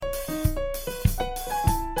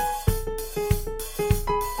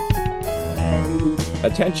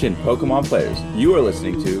Attention, Pokemon players. You are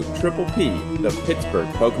listening to Triple P, the Pittsburgh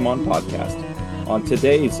Pokemon Podcast. On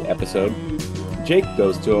today's episode, Jake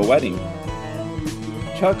goes to a wedding.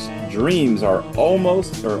 Chuck's dreams are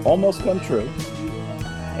almost come true.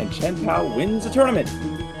 And Chen Pao wins a tournament.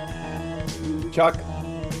 Chuck,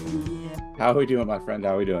 how are we doing, my friend?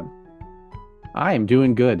 How are we doing? I am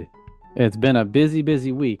doing good. It's been a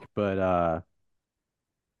busy week, but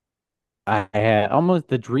I had almost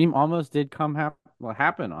the dream almost did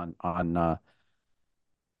happen on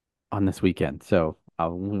this weekend. So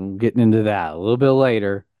I'm getting into that a little bit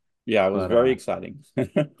later, Yeah, it was but very exciting.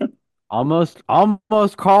 almost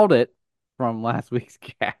called it from last week's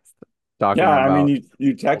cast Yeah, talking I mean, about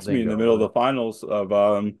you text me in the Dingo, middle of the but finals of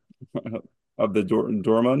of the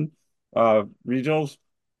Dortmund regionals,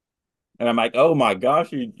 and I'm like, oh my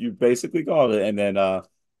gosh, you basically called it, and then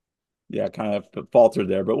yeah, kind of faltered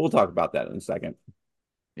there, but we'll talk about that in a second.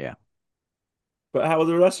 yeah. But how was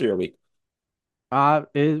the rest of your week?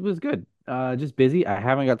 It was good. Just busy. I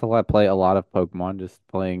haven't got to play a lot of Pokemon, just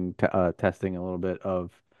playing t testing a little bit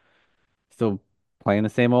of still playing the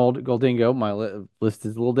same old Goldingo. My list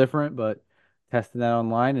is a little different, but testing that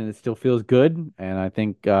online and it still feels good. And I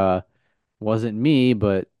think wasn't me,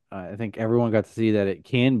 but I think everyone got to see that it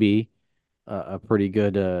can be a pretty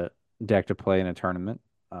good deck to play in a tournament.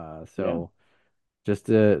 Yeah, So just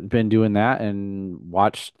been doing that and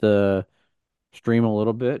watched the stream a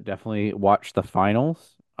little bit. Definitely watched the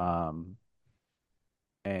finals.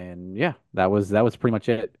 And yeah, that was pretty much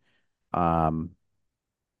it. Um,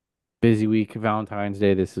 Busy week. Valentine's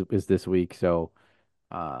Day is this week, so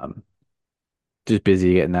um, just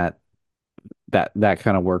busy getting that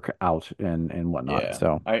kind of work out and whatnot. yeah,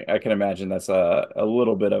 So I can imagine that's a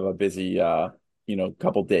little bit of a busy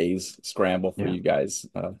couple days scramble for yeah, you guys.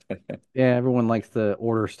 yeah. Everyone likes to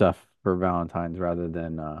order stuff for Valentine's rather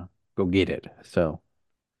than go get it. So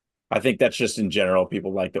I think that's just in general.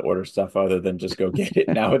 People like to order stuff other than just go get it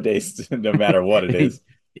nowadays, no matter what it is.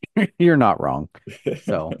 you're not wrong.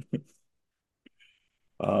 So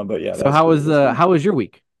But yeah, so that's cool. That's cool. how was your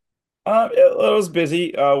week? It was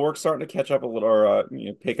busy. Work's starting to catch up a little, or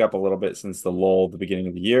pick up a little bit since the lull at the beginning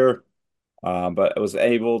of the year. But I was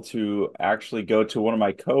able to actually go to one of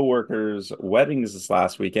my coworkers' weddings this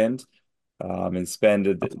last weekend, and spend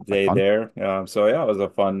a That sounds like day fun. there. So yeah, it was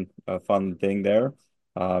a fun thing there.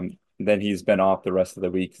 Then he's been off the rest of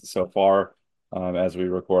the week so far. As we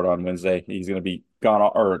record on Wednesday, he's going to be gone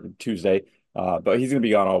or Tuesday, but he's going to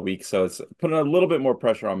be gone all week. So it's putting a little bit more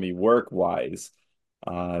pressure on me work wise.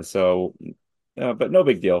 So, but no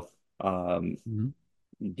big deal. Mhm.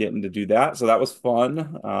 Getting to do that. So that was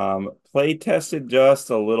fun. Play tested just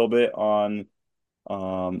a little bit um,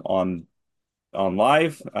 on on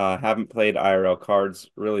live. Haven't played IRL cards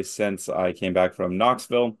really since I came back from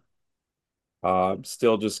Knoxville.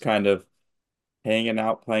 Still just kind of hanging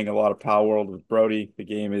out, playing a lot of Power World with Brody. The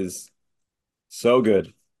game is so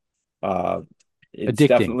good. Uh, it's Addicting.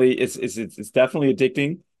 definitely it's definitely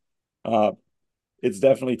addicting. Uh, it's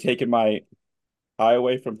definitely taken my eye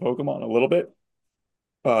away from Pokemon a little bit.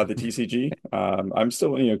 The TCG. I'm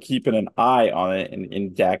still, keeping an eye on it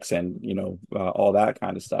in decks and, all that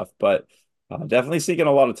kind of stuff. But definitely seeking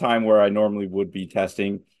a lot of time where I normally would be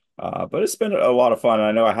testing. But it's been a lot of fun.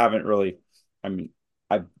 I know I haven't really, I mean,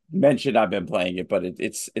 I've mentioned I've been playing it, but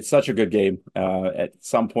it's such a good game. At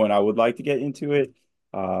some point, I would like to get into it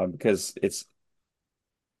because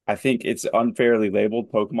I think it's unfairly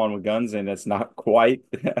labeled Pokemon with guns, and it's not quite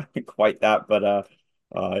quite that, but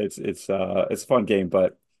it's a fun game,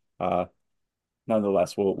 but uh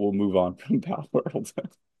nonetheless, we'll move on from Power World.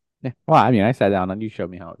 Yeah. Well, I mean, I sat down and you showed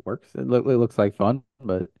me how it works. It looks like fun,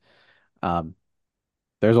 but um,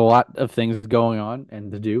 there's a lot of things going on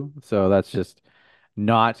and to do, so that's just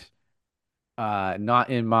not not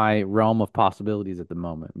in my realm of possibilities at the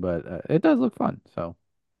moment. But it does look fun. So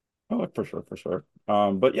Oh, for sure, for sure.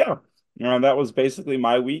 But yeah, that was basically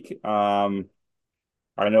my week.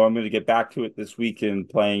 I know I'm going to get back to it this week in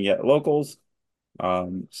playing at locals.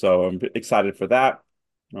 So I'm excited for that.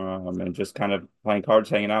 And just kind of playing cards,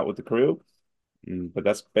 hanging out with the crew. But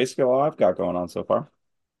that's basically all I've got going on so far.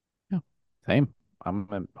 yeah, same. I'm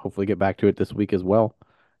gonna hopefully get back to it this week as well.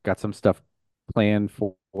 Got some stuff planned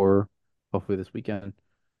for hopefully this weekend.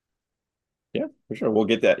 Yeah, for sure. We'll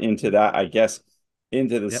get that into that, I guess,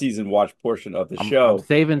 into the Yep. season watch portion of the I'm show.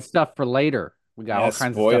 saving stuff for later. We got Yeah, all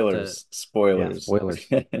kinds of stuff to spoilers, yeah, spoilers, spoilers.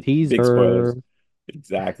 big spoilers. Teaser.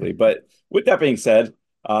 Exactly. But with that being said,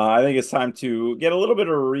 I think it's time to get a little bit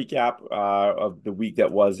of a recap of the week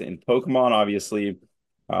that was in Pokemon. Obviously,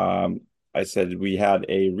 um, I said we had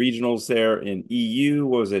a regionals there in EU.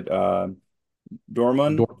 What was it?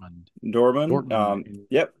 Dortmund, Dortmund. Dortmund. Dortmund in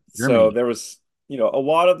Yep. So Germany. there was, a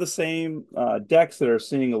lot of the same decks that are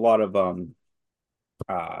seeing a lot of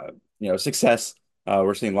uh, success.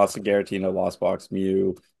 We're seeing lots of Garatina, Lost Box,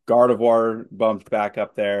 Mew, Gardevoir bumped back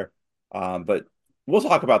up there. But we'll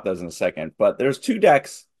talk about those in a second. But there's two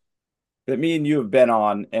decks that me and you have been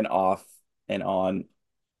on and off and on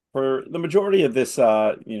for the majority of this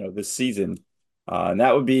season. And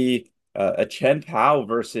that would be a Chen Pao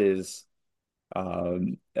versus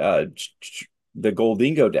the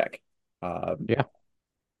Goldingo deck. Um, Yeah.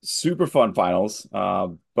 Super fun finals.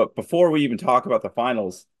 But before we even talk about the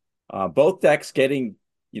finals, both decks getting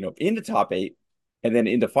into top eight and then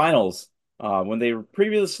into finals when they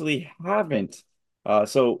previously haven't.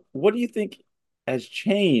 So what do you think has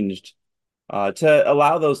changed to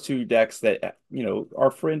allow those two decks that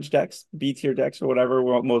are fringe decks, B tier decks or whatever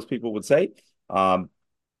what most people would say, um,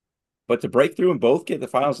 but to break through and both get the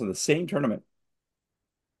finals in the same tournament?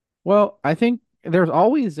 Well, I think there's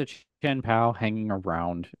always a Chen Pao hanging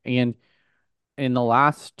around, and in the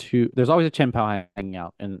last two, there's always a Chen Pao hanging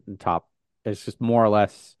out in top. It's just more or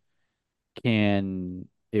less can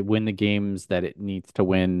it win the games that it needs to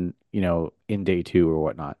win, in day two or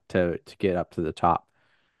whatnot to get up to the top,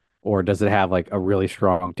 or does it have like a really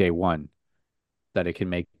strong day one that it can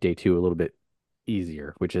make day two a little bit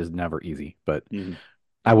easier, which is never easy, but Mhm.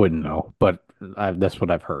 I wouldn't know, but that's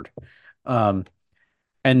what I've heard. Um,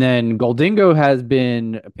 and then Goldingo has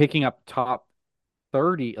been picking up top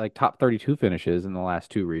 30, like top 32 finishes in the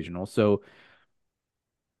last two regionals. So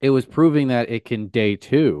it was proving that it can day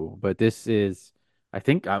two, but this is, I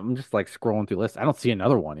think I'm just like scrolling through lists. I don't see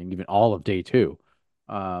another one in even all of day two.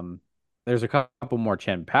 Um, there's a couple more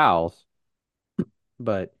Chen Pals,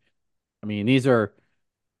 but I mean, these are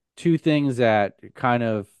two things that kind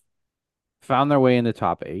of found their way in the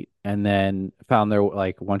top eight and then found their,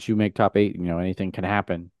 like, once you make top eight, anything can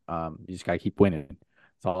happen. You just got to keep winning.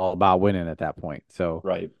 It's all about winning at that point. So,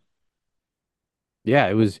 Right.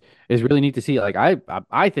 yeah, it's really neat to see. Like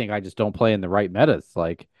I think I just don't play in the right metas.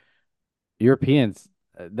 Like Europeans,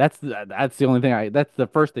 that's the only thing that's the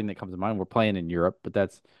first thing that comes to mind. We're playing in Europe, but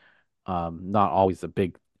that's not always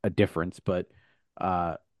a difference. But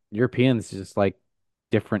uh, Europeans just like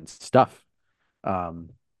different stuff. Um,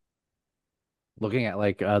 looking at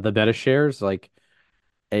like the meta shares, like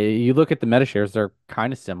you look at the meta shares, they're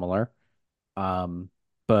kind of similar. Um,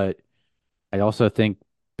 but I also think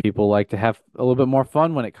people like to have a little bit more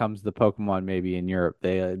fun when it comes to Pokemon. Maybe in Europe,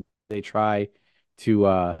 they try to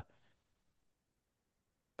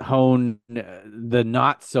hone the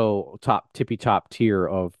not so tippy top tier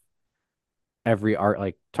of every art,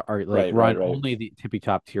 like like Right, right, run right. only the tippy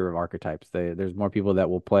top tier of archetypes. There's more people that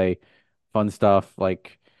will play fun stuff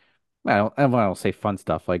like I don't say fun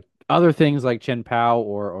stuff like other things like Chen Pao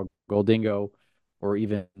or Goldingo or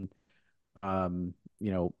even I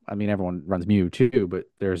mean everyone runs Mew too, but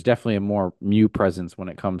there's definitely a more Mew presence when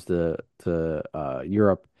it comes to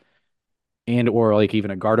Europe and or like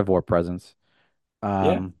even a Gardevoir presence.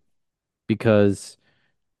 Yeah. Um because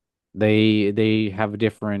they have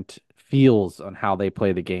different feels on how they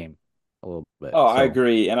play the game a little bit. Oh, I So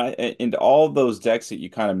agree. And all those decks that you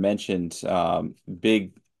kind of mentioned,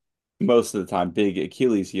 big most of the time, big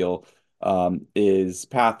Achilles heel is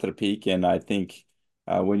Path to the Peak. And I think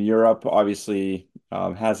when Europe obviously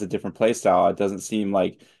has a different play style, it doesn't seem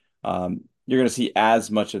like you're going to see as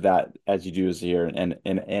much of that as you do as here in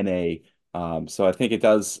NA. So I think it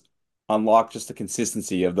does unlock just the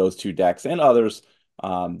consistency of those two decks and others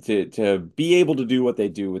to be able to do what they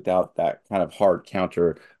do without that kind of hard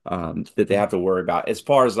counter that they have to worry about as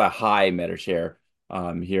far as the high meta share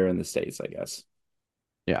here in the States, I guess.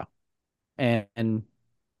 yeah, and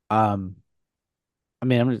um, I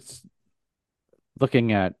mean I'm just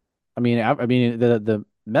looking at. I mean the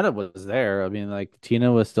meta was there. I mean like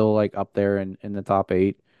Tina was still like up there in the top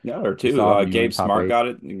eight. Yeah, or We two. saw Mew in Gabe top Smart eight. got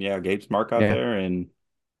it. Yeah, Gabe Smart got Yeah, there, and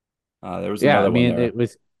there was yeah. I another one mean there. it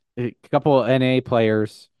was a couple of NA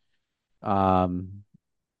players um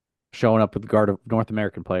showing up with guard of North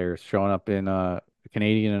American players showing up in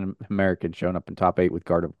Canadian and American showing up in top eight with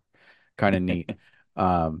guard of kind of neat.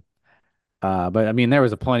 Um, but I mean, there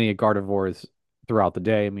was a plenty of Gardevoirs throughout the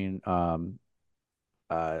day. I mean,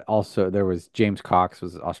 also there was James Cox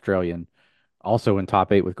was Australian, also in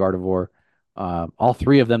top eight with Gardevoir. All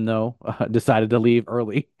three of them though decided to leave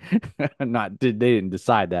early. Not did they didn't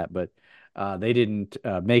decide that, but they didn't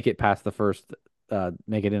make it past the first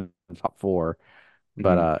make it in the top four. But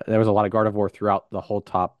Mhm. there was a lot of Gardevoir throughout the whole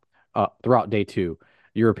top throughout day two.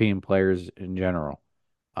 European players in general.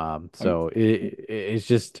 Um, So it's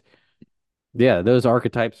just yeah, those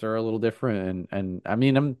archetypes are a little different, and I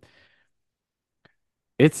mean,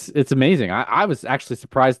 It's amazing. I was actually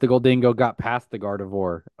surprised the Goldingo got past the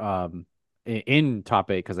Gardevoir in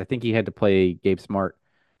top eight because I think he had to play Gabe Smart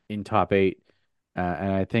in top eight.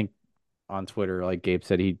 And I think on Twitter, like Gabe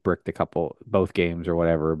said, he bricked a couple both games or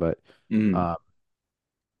whatever. But Mm, uh,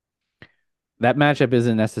 that matchup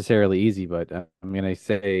isn't necessarily easy. But I'm gonna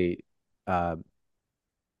say uh,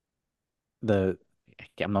 the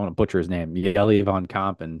I'm not gonna butcher his name, Yeli von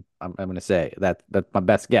Kamp, and I'm gonna say that's my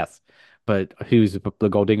best guess. But who's the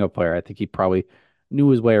Goldingo player? I think he probably knew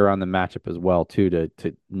his way around the matchup as well too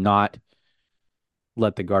to not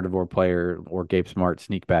let the Gardevoir player or Gabe Smart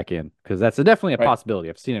sneak back in because that's definitely a right. possibility.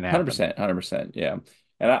 I've seen it happen. 100%, 100%. Yeah.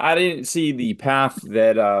 And I didn't see the path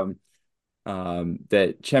that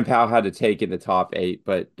Chen Pao had to take in the top eight,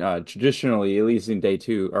 but traditionally, at least in day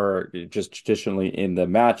two, or just traditionally in the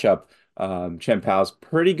matchup, Chen Pao's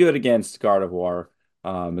pretty good against Gardevoir,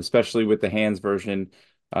 especially with the hands version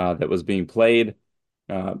that was being played.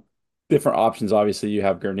 Uh, Different options, obviously, you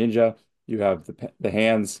have Greninja, you have the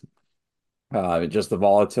hands, just the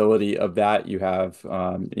volatility of that. You have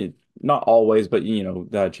not always, but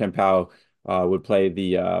Chen Pao would play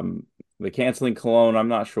the canceling cologne. I'm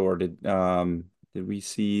not sure. Did we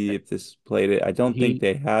see if this played it? I don't think He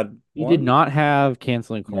they had he did one. not have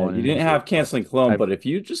canceling Yeah, cologne he in didn't his have list. canceling cologne, I but if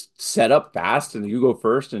you just set up fast and you go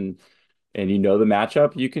first and you know the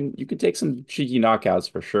matchup, you can take some cheeky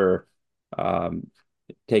knockouts for sure. Um,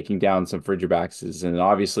 Taking down some Frigibaxes and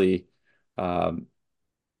obviously um,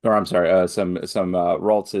 or I'm sorry, some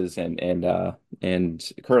Raltzes and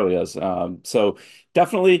Curlias. So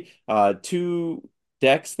definitely two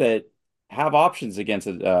decks that have options against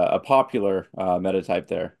a popular meta type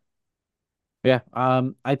there. Yeah,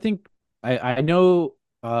 I think I know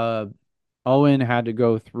Owen had to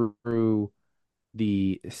go through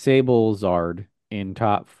the Sable Zard in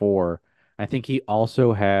top four. I think he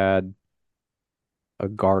also had a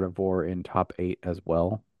Gardevoir in top eight as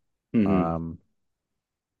well. Hmm. Um,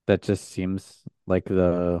 that just seems like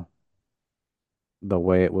the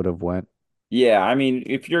way it would have went. Yeah, I mean,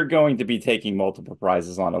 if you're going to be taking multiple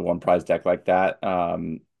prizes on a one prize deck like that,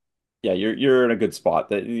 yeah, you're in a good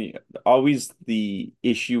spot. Always the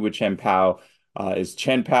issue with Chen Pao is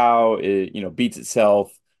Chen Pao, beats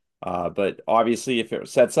itself. But obviously, if it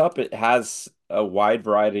sets up, it has a wide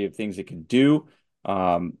variety of things it can do.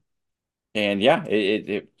 Um, and yeah,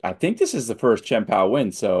 I think this is the first Chen Pao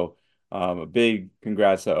win. So a big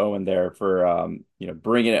congrats to Owen there for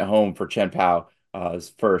bringing it home for Chen Pao, his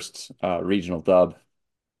first regional dub.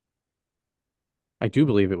 I do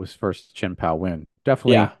believe it was first Chen Pao win.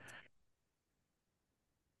 Yeah. Definitely.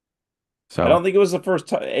 I don't So think it was the first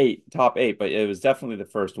top eight, but it was definitely the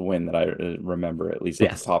first win that I remember, at least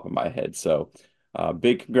off the yes, top of my head. So,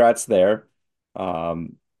 big congrats there.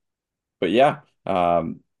 Um, but yeah,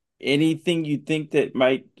 anything you think that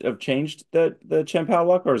might have changed the Chen Pao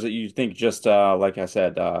luck, or is it you think just like I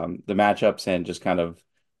said, the matchups and just kind of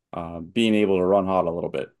being able to run hot a little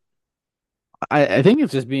bit? I think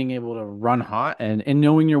it's just being able to run hot and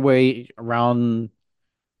knowing your way around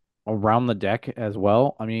the deck as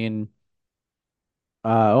well. I mean,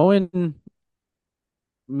 Owen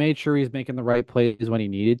made sure he's making the right plays when he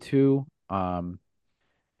needed to.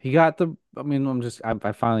 He got the. I mean,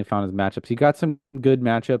 I finally found his matchups. He got some good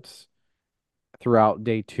matchups throughout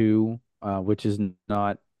day two, which is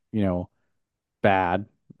not you know bad.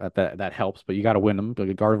 That helps, but you got to win them. Like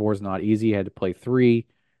Gardevoir is not easy. He had to play three,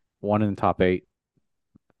 one in the top eight.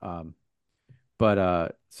 Um,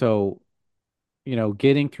 but so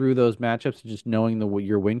getting through those matchups and just knowing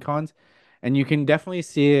your win cons, and you can definitely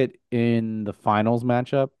see it in the finals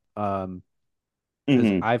matchup.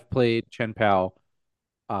 Because Hmm. I've played Chen Pao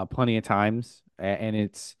plenty of times, and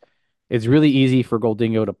it's really easy for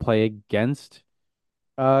Goldingo to play against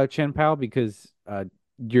Chen Pao because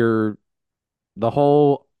you're the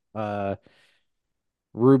whole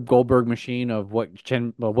Rube Goldberg machine of what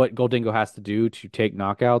Goldingo has to do to take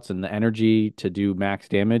knockouts and the energy to do max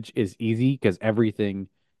damage is easy because everything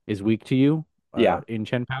is weak to you Yeah, in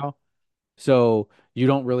Chen Pao. So you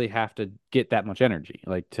don't really have to get that much energy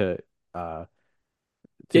like uh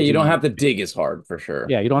yeah, to you don't do have to dig as hard for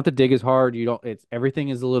sure. yeah, you don't have to dig as hard. You don't it's everything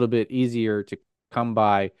is a little bit easier to come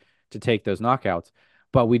by to take those knockouts.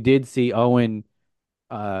 But we did see Owen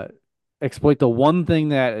uh exploit the one thing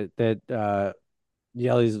that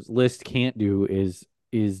Yelly's list can't do is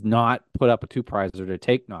not put up a two prizer to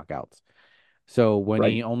take knockouts. So when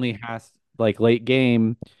Right? he only has like late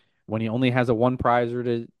game, when he only has a one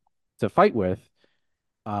prizer to fight with,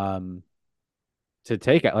 um, to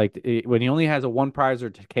take it when he only has a one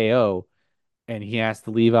prizer to KO, and he has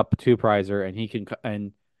to leave up a two prizer, and he can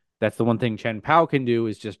and that's the one thing Chen Pao can do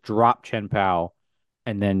is just drop Chen Pao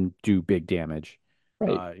and then do big damage.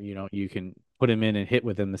 Right. You can put him in and hit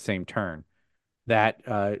within the same turn. That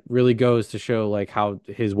really goes to show like how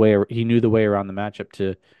he knew the way around the matchup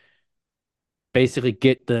to basically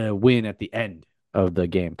get the win at the end of the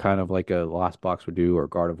game, kind of like a Lost Box would do or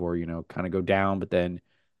Gardevoir, kind of go down, but then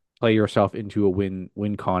play yourself into a win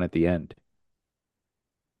con at the end.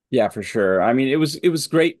 Yeah, for sure. I mean, it was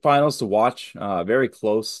great finals to watch. Very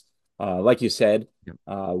close. Like you said,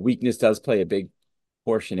 Yep. weakness does play a big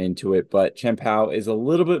portion into it, but Chen Pao is a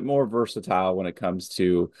little bit more versatile when it comes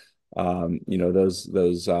to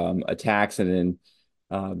those attacks, and then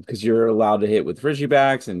because you're allowed to hit with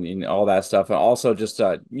Frigibacks and all that stuff. And also just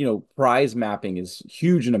prize mapping is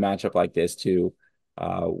huge in a matchup like this too,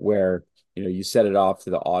 where you set it off to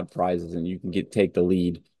the odd prizes and you can take the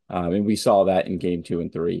lead. And we saw that in game 2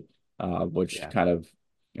 and 3, which Yeah. kind of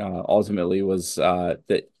ultimately was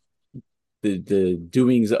the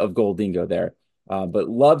doings of Goldingo there. But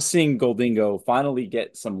love seeing Goldingo finally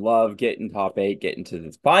get some love, get in top 8, get into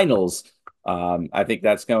the finals. I think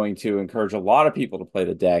that's going to encourage a lot of people to play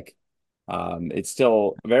the deck. It's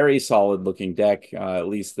still a very solid looking deck, at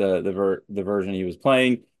least the version he was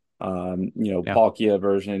playing. Yeah. Palkia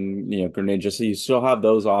version, Greninja. So you still have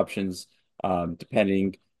those options,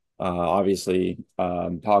 depending. Obviously,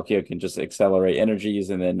 Palkia can just accelerate energies,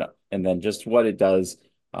 and then just what it does.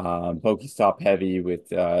 Pokestop heavy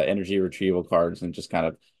with energy retrieval cards and just kind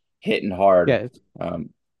of hitting Yeah, hard. Um,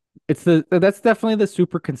 that's definitely the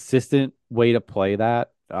super consistent way to play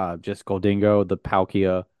that. Just Goldingo, the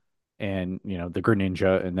Palkia, and the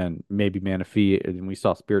Greninja, and then maybe Manaphy, and we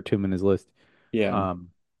saw Spiritomb in his list. yeah. Um,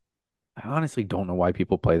 I honestly don't know why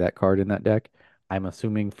people play that card in that deck. I'm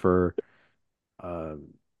assuming for uh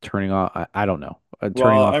turning off. I don't know. Turning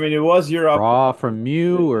Well, I off mean, it was Europe. draw from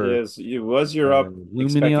Mew or It was Europe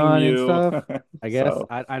expecting Lumineon and you. stuff. I guess So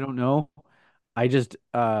I don't know. I just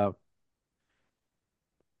I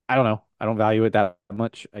don't know. I don't value it that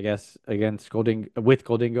much, I guess, against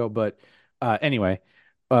Goldingo. But anyway,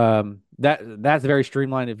 that's very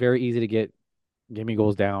streamlined. It's very easy to get gimme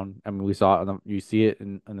goals down. I mean, we saw it you see it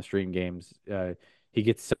in the stream games. He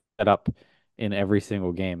gets set up in every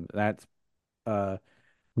single game. Uh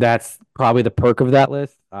that's probably the perk of that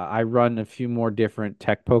list. I run a few more different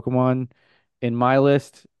tech Pokemon in my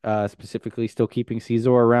list, specifically still keeping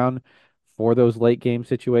Caesar around for those late game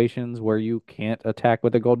situations where you can't attack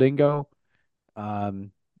with a Goldingo,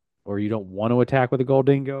 um, or you don't want to attack with a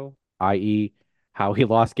Goldingo, i.e., how he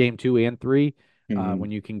lost game 2 and 3. mhm.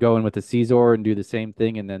 When you can go in with a Caesar and do the same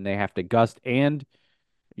thing, and then they have to gust and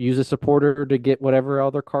use a supporter to get whatever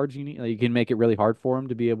other cards you need. Like, you can make it really hard for him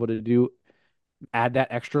to be able to add that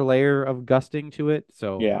extra layer of gusting to it.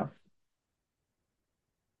 So, Yeah,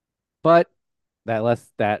 but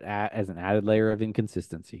as an added layer of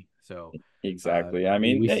inconsistency. So, exactly. I we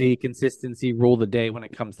mean, see consistency rule the day when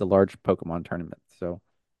it comes to large Pokemon tournaments. So,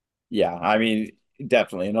 yeah, I mean,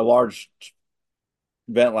 definitely in a large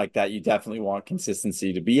event like that, you definitely want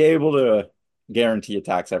consistency to be able to guarantee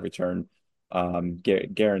attacks every turn,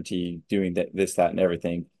 guarantee doing this, that, and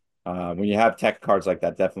everything. When you have tech cards like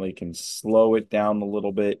that, definitely can slow it down a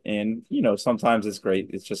little bit. And, sometimes it's great.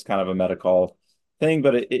 It's just kind of a meta call thing,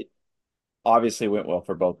 but it obviously went well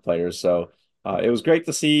for both players. So it was great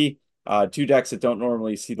to see two decks that don't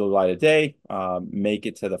normally see the light of day make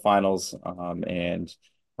it to the finals, and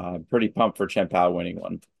pretty pumped for Chen Pao winning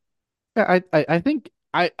one. yeah, I think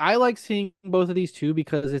I like seeing both of these two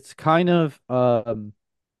because it's kind of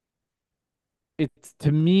it's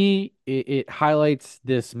to me it highlights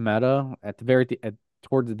this meta at the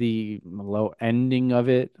towards the low ending of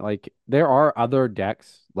it. Like there are other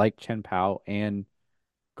decks like Chen Pao and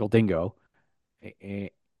Goldingo eh,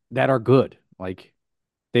 that are good. Like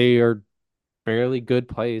they are fairly good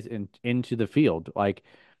plays into the field. Like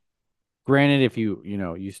granted, if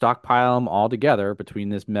you stockpile them all together between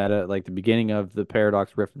this meta, like the beginning of the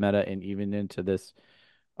Paradox Rift meta, and even into this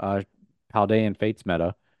uh Paldean Fates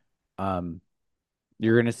meta, um,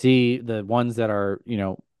 you're gonna see the ones that are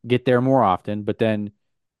get there more often. But then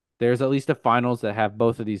there's at least a finals that have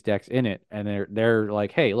both of these decks in it, and they're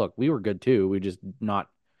like, hey, look, we were good too. We just not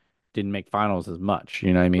didn't make finals as much.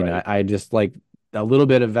 You know what I mean? Right. I just like a little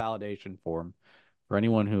bit of validation for him. For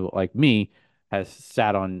anyone who, like me, has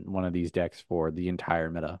sat on one of these decks for the entire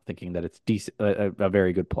meta, thinking that it's decent, a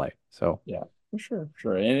very good play. So, Yeah, for sure,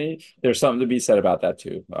 sure. And there's something to be said about that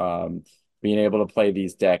too. Being able to play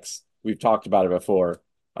these decks, we've talked about it before,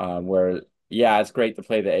 where yeah, it's great to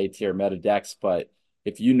play the A tier meta decks, but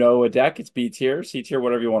if you know a deck, it's B tier, C tier,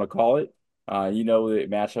 whatever you want to call it. You know the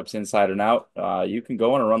matchups inside and out. You can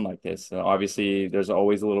go on a run like this. Obviously, there's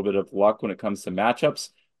always a little bit of luck when it comes to matchups.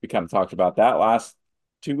 We kind of talked about that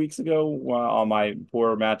 2 weeks ago on my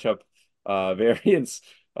poor matchup variance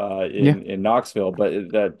Yeah. in Knoxville, but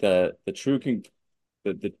the true can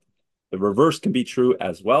the the reverse can be true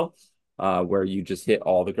as well, where you just hit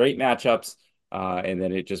all the great matchups, and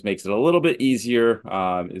then it just makes it a little bit easier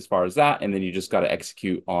as far as that. And then you just got to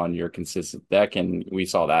execute on your consistent deck, and we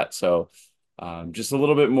saw that. So just a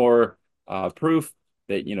little bit more proof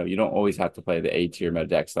that you don't always have to play the A tier meta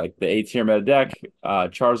decks. Like the A tier meta deck,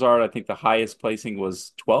 Charizard, I think the highest placing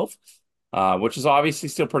was 12, which is obviously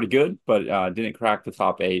still pretty good, but didn't crack the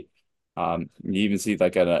top eight. You even see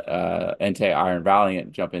like a Entei Iron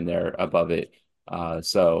Valiant jump in there above it.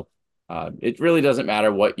 It really doesn't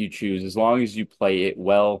matter what you choose as long as you play it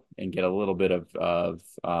well and get a little bit of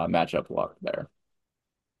matchup luck there.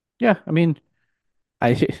 Yeah. I mean,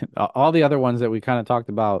 I all the other ones that we kind of talked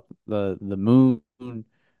about, the Moon,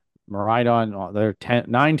 Maridon, they're 10,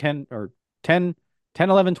 9, 10, or 10, 10,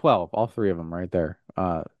 11, 12, all three of them right there.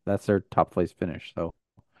 That's their top place finish. So,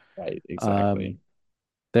 Right, um, exactly.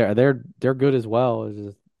 they're good as well.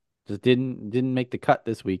 Just didn't make the cut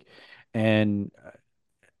this week, and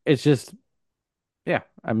it's just yeah.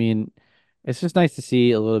 I mean, it's just nice to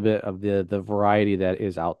see a little bit of the variety that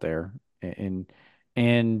is out there, and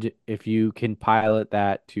and if you can pilot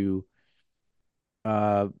that to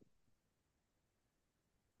uh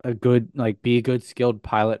a good like be a good skilled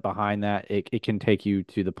pilot behind that, it can take you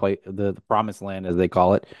to the promised land as they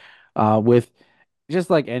call it, with just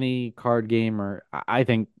like any card game, or I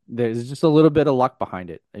think there's just a little bit of luck behind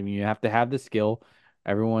it. I mean, you have to have the skill.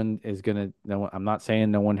 Everyone is gonna. No, I'm not saying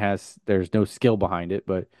no one has. There's no skill behind it,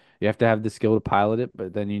 but you have to have the skill to pilot it.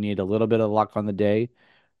 But then you need a little bit of luck on the day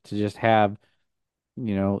to just have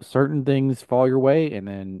certain things fall your way, and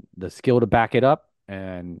then the skill to back it up.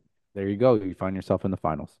 And there you go. You find yourself in the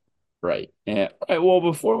finals. Right. And right, well,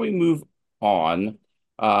 before we move on,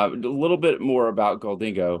 a little bit more about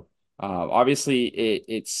Goldingo. Obviously,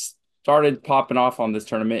 it started popping off on this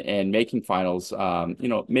tournament and making finals.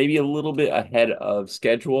 Maybe a little bit ahead of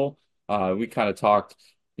schedule. We kind of talked.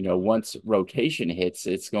 Once rotation hits,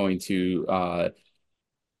 it's going to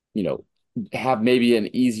you know have maybe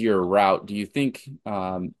an easier route. Do you think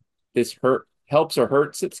this helps or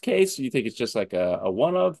hurts its case? Do you think it's just like a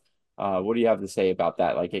one of? What do you have to say about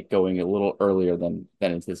that? Like it going a little earlier than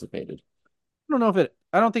anticipated. I don't know if it.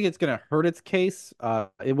 I don't think it's gonna hurt its case.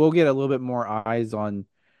 It will get a little bit more eyes on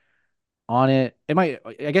it. It might.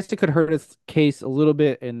 I guess it could hurt its case a little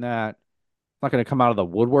bit in that it's not gonna come out of the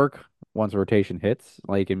woodwork once rotation hits.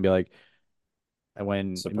 Like and be like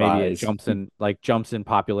when maybe it Surprise. jumps in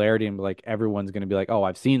popularity and like everyone's gonna be like, oh,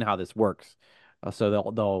 I've seen how this works.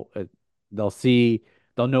 So they'll see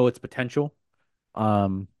they'll know its potential.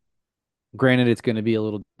 Um, Granted, it's gonna be a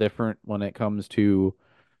little different when it comes to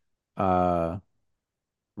uh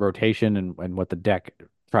rotation and what the deck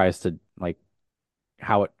tries to like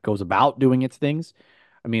how it goes about doing its things.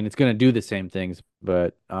 I mean, it's going to do the same things,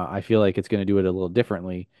 but I feel like it's going to do it a little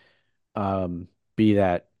differently. Be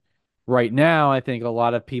that right now, I think a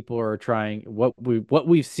lot of people are trying what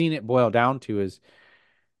we've seen it boil down to is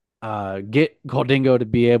get Goldingo to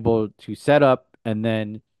be able to set up and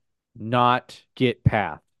then not get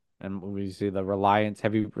path. And we see the reliance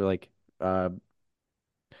heavy like uh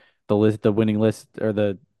the winning list or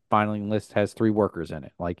the filing list has three workers in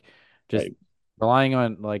it. Like just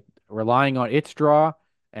Right. relying on its draw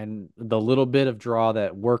and the little bit of draw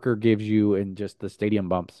that worker gives you in just the stadium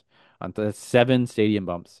bumps on the 7 stadium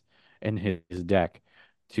bumps in his deck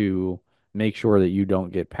to make sure that you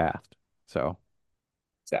don't get passed. So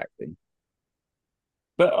Exactly.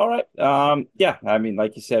 But all right. Yeah, I mean,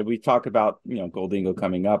 like you said, we talked about, Goldingo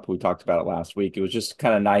coming up. We talked about it last week. It was just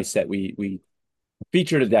kind of nice that we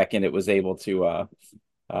featured a deck and it was able to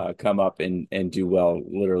come up and do well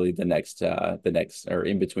literally the next or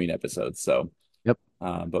in between episodes. So yep.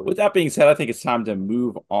 but with that being said, I think it's time to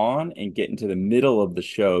move on and get into the middle of the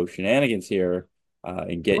show shenanigans here,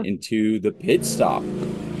 and get Sure. into the pit stop.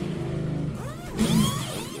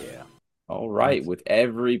 Oh yeah. All right, Let's with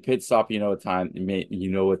every pit stop, you know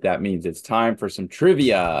what that means. It's time for some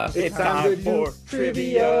trivia. It's time to do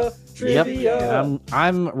trivia, Yep. And trivia.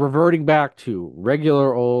 I'm reverting back to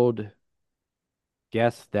regular old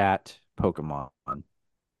guess that Pokemon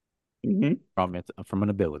Hmm. from an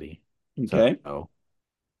ability. So Okay.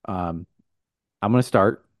 um I'm gonna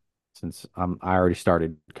start since I already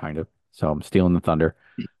started kind of, so I'm stealing the thunder.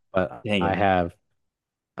 But Dang it. I have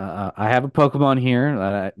a Pokemon here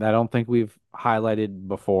that I don't think we've highlighted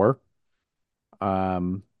before.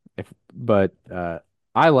 If but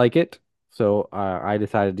I like it, so I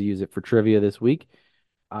decided to use it for trivia this week.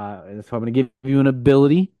 And so I'm gonna give you an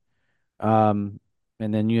ability. Um,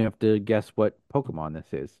 and then you have to guess what Pokemon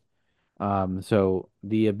this is. So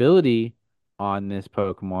the ability on this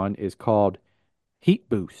Pokemon is called Heat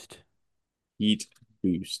Boost. Heat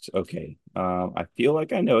boost. Okay. I feel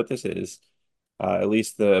like I know what this is. At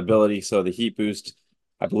least the ability. So the heat boost,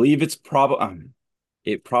 I believe it's probably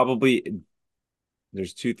it probably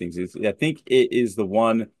there's two things. I think it is the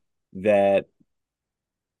one that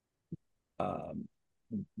um,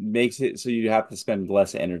 makes it so you have to spend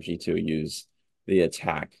less energy to use the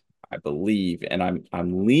attack, I believe. And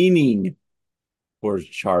I'm leaning towards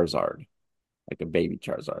Charizard, like a baby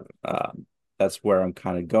Charizard. That's where I'm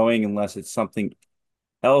kind of going, unless it's something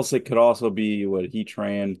else. It could also be what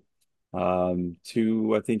Heatran.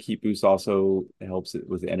 Two, I think Heat Boost also helps it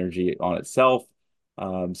with energy on itself.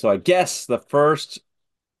 So I guess the first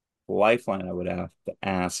lifeline I would have to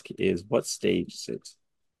ask is what stage is it?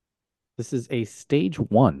 This is a stage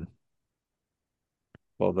one.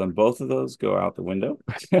 Well, then both of those go out the window.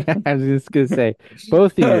 I was just gonna say,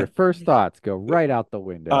 both of your first thoughts go right out the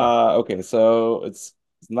window. Okay, so it's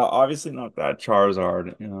not obviously not that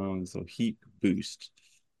Charizard, so Heat Boost.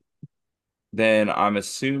 Then I'm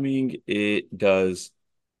assuming it does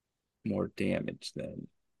more damage then.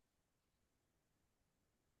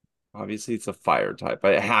 Obviously it's a fire type,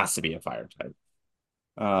 but it has to be a fire type.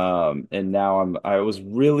 And now I was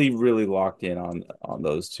really locked in on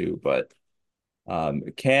those two, but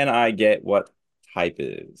can I get what type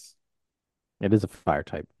it is? It is a fire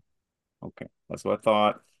type. Okay, that's what I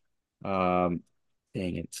thought. Um,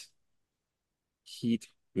 dang it. Heat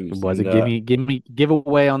boost Was and it give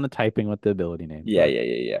away on the typing with the ability name, but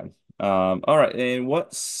yeah. All right, and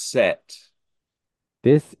what set?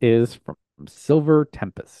 this is from Silver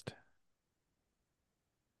Tempest.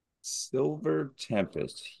 Silver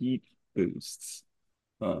Tempest, heat boosts.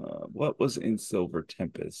 What was in Silver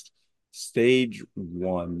Tempest? Stage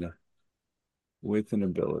one with an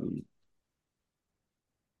ability.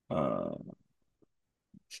 Uh,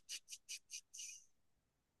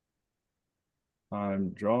 I'm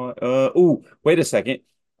drawing. Wait a second.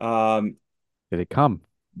 Um, Did it come?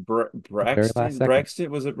 The very last second.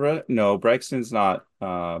 Braxton was it? No, Braxton's not.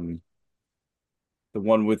 The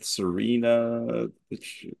one with Serena.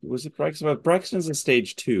 Was it Braxton? But Braxton's a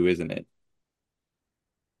stage two, isn't it?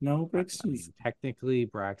 No, I Braxton's. mean, technically,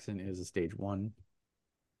 Braxton is a stage one.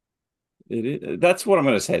 It is. That's what I'm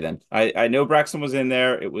going to say then. I know Braxton was in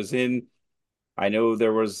there. It was in. I know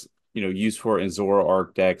there was use for it in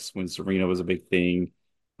Zoroark decks when Serena was a big thing,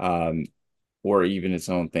 um, or even its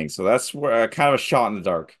own thing. So that's where kind of a shot in the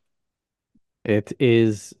dark. It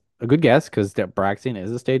is a good guess because Braxton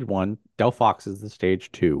is a stage one. Delphox is the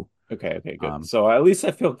stage two. Okay, good. Um, So at least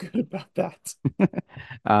I feel good about that.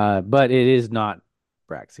 but it is not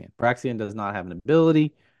Braxian. Braxian does not have an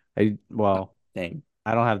ability. Well, Dang.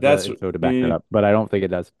 I don't have the That's info to back that up, but I don't think it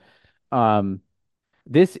does. Um,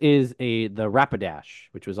 this is the Rapidash,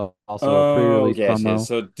 which was also a oh pre-release yes. promo.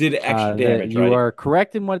 So it did extra That damage, you right? are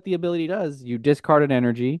correct in what the ability does. You discard an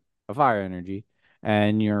energy, a fire energy,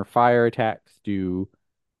 and your fire attacks do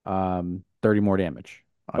 30 more damage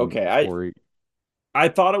on Okay. for I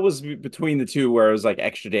thought it was between the two where it was like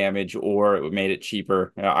extra damage or it made it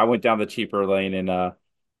cheaper. I went down the cheaper lane and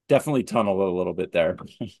definitely tunneled a little bit there.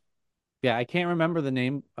 Yeah, I can't remember the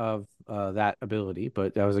name of that ability,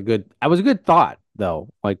 but that was a good thought though.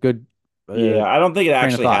 Like good Yeah, I don't think it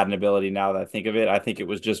train of actually thought. had an ability now that I think of it. I think it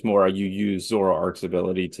was just more you use Zoroark's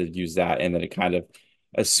ability to use that, and then it kind of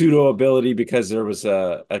a pseudo ability because there was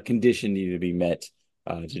a condition needed to be met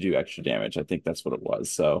to do extra damage. I think that's what it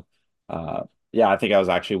was. So, uh, yeah, I think I was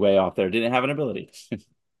actually way off there. Didn't have an ability.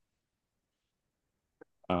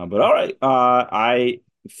 But all right, I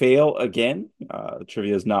fail again.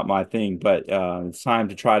 Trivia is not my thing, but it's time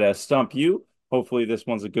to try to stump you. Hopefully, this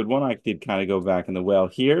one's a good one. I did kind of go back in the well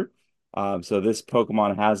here. So this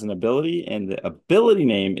Pokemon has an ability, and the ability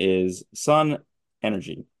name is Sun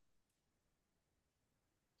Energy.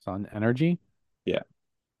 Sun energy. Yeah,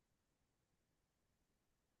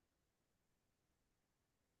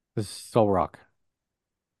 This is Soul Rock.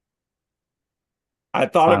 I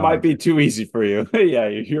thought it Final might be answer. too easy for you. Yeah,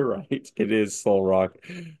 you're right. It is Soul Rock.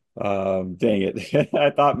 Dang it. I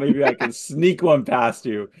thought maybe I could sneak one past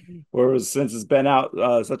you, since it's been out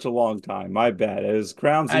such a long time. My bad. As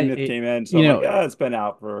Crown I Zenith it, came in, so you I'm like, know, it's been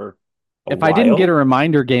out for a if I didn't get a while.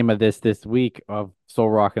 reminder game of this week of Soul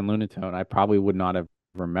Rock and Lunatone, I probably would not have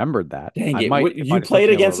remembered that. Dang I it. might it You might have took played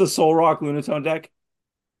me a against little the bit Soul Rock Lunatone deck?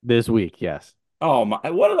 this week, yes. Oh my,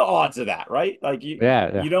 what are the odds of that, right? Like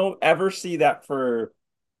Yeah, yeah. you don't ever see that for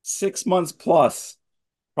 6 months plus,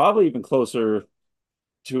 probably even closer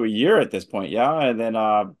to a year at this point. Yeah. And then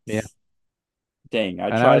Yeah. Dang, I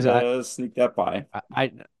And I tried was to sneak that by.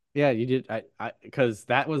 I yeah, you did. Because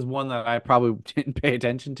that was one that I probably didn't pay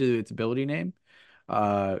attention to its ability name.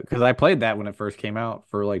 Because I played that when it first came out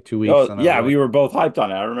for like 2 weeks, Oh, and I was yeah, like, we were both hyped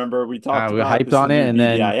on it. I remember we talked we about hyped this on it, new and then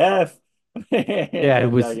BDIF, yeah, it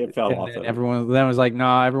and was, it fell and off then of it. everyone was like,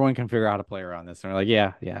 no, everyone can figure out how to play around this, and we're like,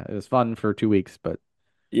 yeah, it was fun for 2 weeks, but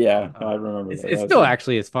Yeah, I uh, remember that. it's That was still fun.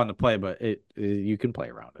 actually it's fun to play, but you can play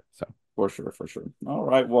around it. So For sure, for sure. All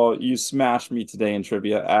right. Well, you smashed me today in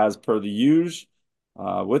trivia as per the usual.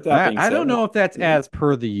 With that being I don't said, know if that's yeah. as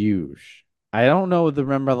per the use. I don't know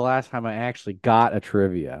remember the last time I actually got a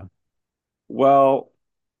trivia. Well,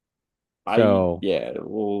 So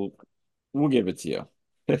we'll give it to you.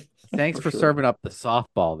 thanks For for sure. serving up the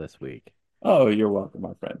softball this week. Oh, you're welcome,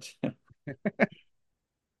 my friend.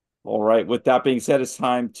 All right. With that being said, it's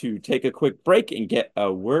time to take a quick break and get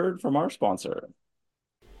a word from our sponsor.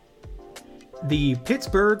 The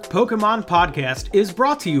Pittsburgh Pokemon Podcast is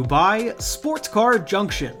brought to you by Sports Car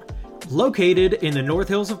Junction. Located in the North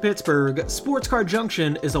Hills of Pittsburgh, Sports Car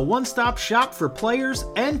Junction is a one-stop shop for players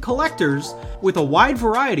and collectors with a wide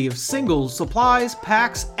variety of singles, supplies,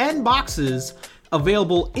 packs, and boxes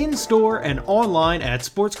available in-store and online at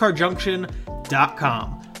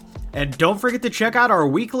sportscarjunction.com. And don't forget to check out our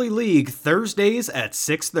weekly league Thursdays at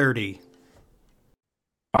 6:30.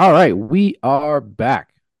 All right, we are back.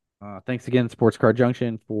 Thanks again, Sports Car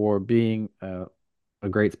Junction, for being a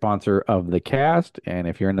great sponsor of the cast. And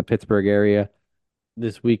if you're in the Pittsburgh area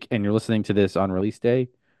this week and you're listening to this on release day,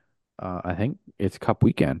 I think it's Cup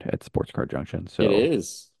weekend at Sports Car Junction. It So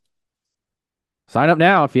is. sign up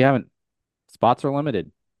now if you haven't. Spots are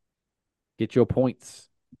limited. Get your points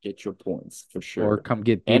Get your points for or sure. come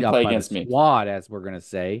get beat And up play by the against me. squad, as we're going to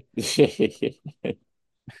say.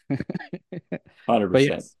 100%. But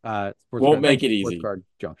yes, Won't thank make you, it Sports easy. Car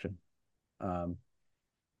Junction. Um,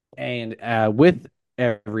 and with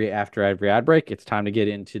after every ad break, it's time to get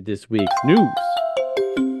into this week's news.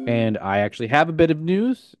 And I actually have a bit of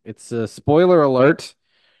news. It's a spoiler alert.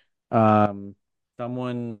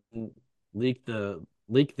 Someone leaked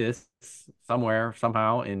this somewhere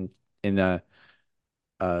somehow in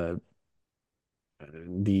uh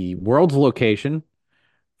the world's location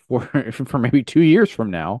for for maybe 2 years from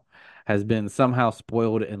now has been somehow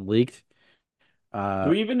spoiled and leaked. Do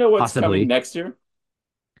we even know what's coming Possibly. next year?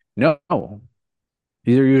 No.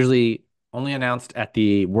 These are usually only announced at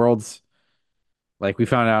the world's, like we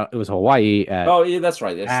found out it was Hawaii Oh, yeah, that's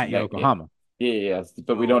right. That's at next. Yeah. Yokohama. Yeah, yeah, yeah.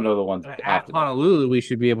 But we don't So know the ones at after that. Honolulu, we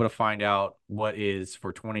should be able to find out what is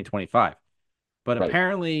for 2025. But Right.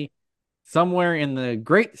 apparently, somewhere in the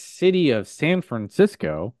great city of San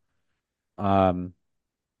Francisco, um,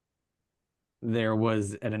 there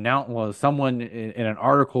was an someone in an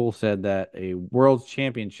article said that a World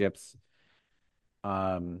Championships,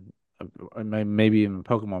 um, maybe even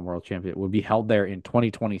Pokemon World Championship, would be held there in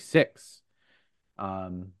 2026.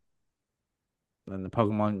 Um, and the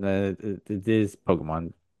Pokemon, it is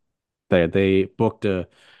Pokemon. They booked a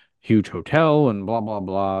huge hotel and blah blah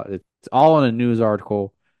blah. It's all in a news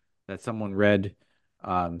article that someone read.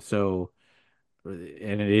 So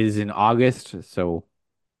and it is in August, so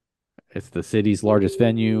it's the city's largest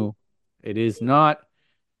venue. It is not.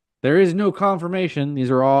 There is no confirmation.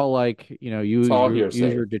 These are all like, It's all use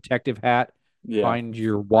hearsay. your detective hat, Yeah. find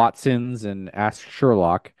your Watsons, and ask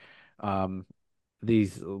Sherlock. Um,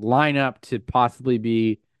 these line up to possibly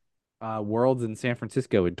be Worlds in San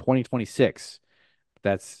Francisco in 2026.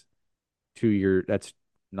 That's 2 year. That's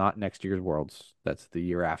not next year's Worlds. That's the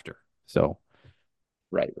year after. So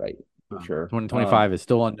Right, right. For sure. 2025 is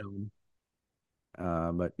still unknown.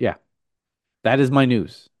 But yeah, that is my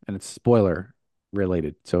news, and it's spoiler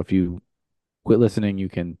related. So if you quit listening, you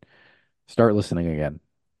can start listening again.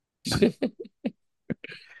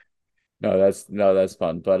 No, that's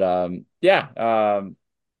fun. But yeah. I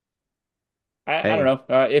don't Hey,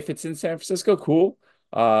 know. If it's in San Francisco, cool.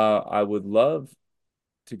 I would love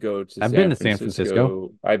to go to I've been San to San Francisco.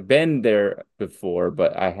 Francisco. I've been there before,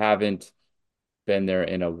 but I haven't been there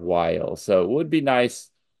in a while. So it would be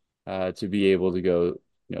nice to be able to go,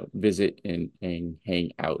 visit and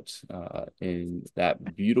hang out in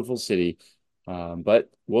that beautiful city. But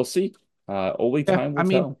we'll see. Only Yeah, time I will mean,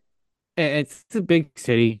 tell. it's a big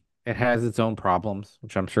city. It has its own problems,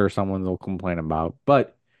 which I'm sure someone will complain about.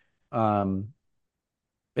 But um,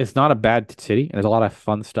 it's not a bad city. There's a lot of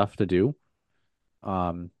fun stuff to do.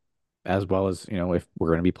 Um, as well as, if we're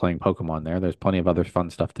going to be playing Pokemon there, there's plenty of other fun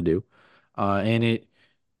stuff to do. And it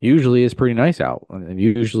usually is pretty nice out. And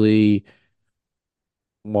usually,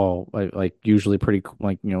 well, like usually pretty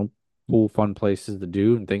like, cool, fun places to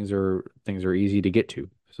do, and things are easy to get to.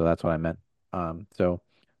 So that's what I meant. So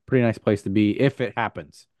pretty nice place to be if it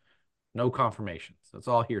happens. No confirmations. That's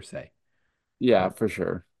all hearsay. Yeah, But for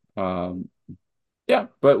sure. Um, yeah,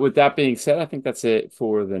 but with that being said, I think that's it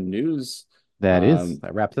for the news. Um,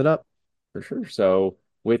 that wraps it up. for sure. So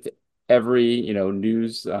with every,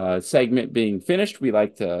 news segment being finished, we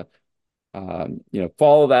like to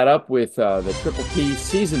follow that up with the Triple P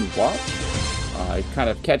season watch. Kind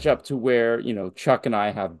of catch up to where, Chuck and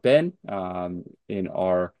I have been in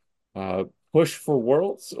our uh, push for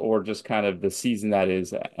Worlds, or just kind of the season that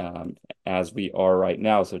is as we are right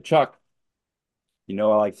now. So, Chuck, I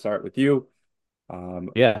like to start with you. Um,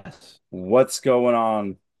 Yes. what's going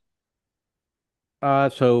on?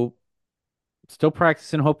 So still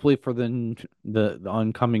practicing hopefully for the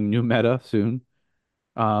oncoming new meta soon.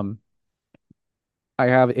 Um, I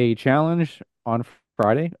have a challenge on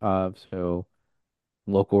Friday. So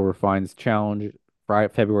local refines challenge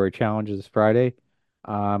Friday, February challenge is Friday.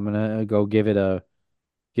 I'm gonna go give it a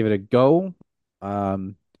go.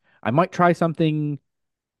 Um, I might try something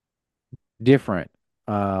different.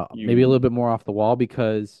 Maybe a You little bit more off the wall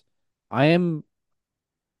because I am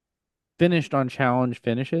finished on challenge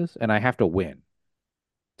finishes and I have to win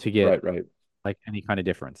to get right, right. like any kind of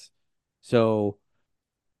difference. So,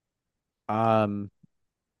 um,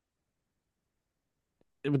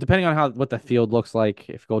 depending on how what the field looks like,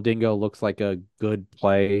 if Goldingo looks like a good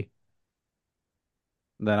play,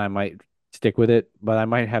 then I might stick with it. But I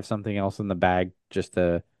might have something else in the bag just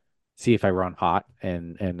to see if I run hot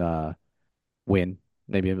and win.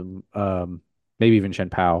 Maybe maybe even Shen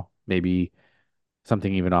Pao. Maybe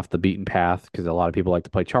something even off the beaten path because a lot of people like to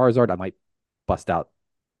play Charizard. I might bust out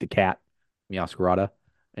the cat, Meowscarada,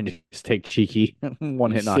 and just take cheeky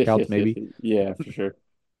one hit knockouts maybe. Yeah, for sure.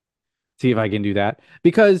 See if I can do that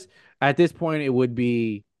because at this point it would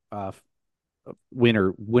be win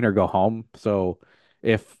or go home. So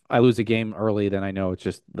if I lose a game early, then I know it's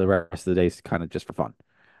just the rest of the day is kind of just for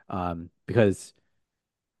fun. Because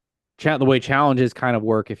the way challenges kind of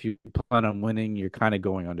work, if you plan on winning, you're kind of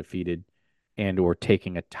going undefeated and or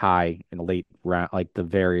taking a tie in the late round, like the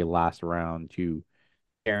very last round to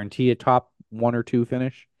guarantee a top one or two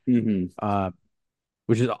finish. Hmm. Uh,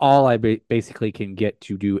 which is all I basically can get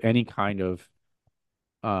to do any kind of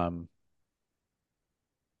um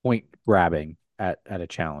point grabbing at a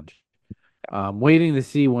challenge. Waiting to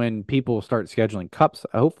see when people start scheduling cups.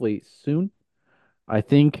 Hopefully soon. I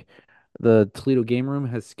think the Toledo Game Room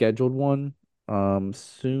has scheduled one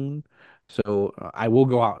soon. So I will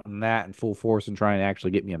go out on that in full force and try and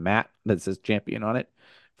actually get me a mat that says champion on it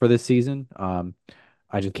for this season.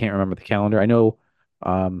 I just can't remember the calendar. I know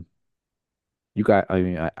um you got I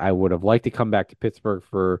mean I would have liked to come back to Pittsburgh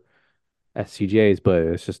for SCJs, but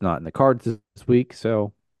it's just not in the cards this week,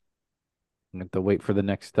 so I have to wait for the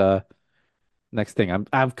next thing.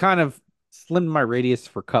 I've kind of slimmed my radius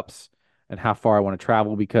for cups and how far I want to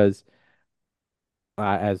travel because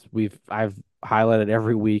as I've highlighted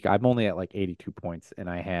every week, I'm only at like 82 points and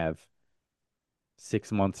I have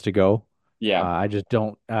 6 months to go. Yeah, I just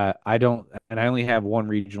don't I don't and I only have one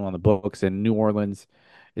regional on the books and New Orleans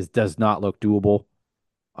is does not look doable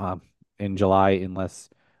um in July unless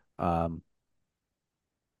um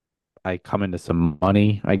I come into some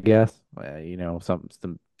money, I guess.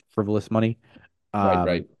 Some frivolous money. right, Um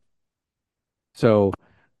right. so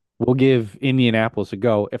we'll give Indianapolis a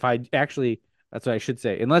go. If I actually, that's what I should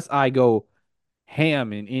say. Unless I go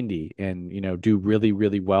ham in Indy and do really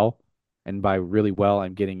really well, and by really well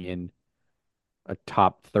I'm getting in a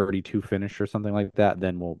top 32 finish or something like that,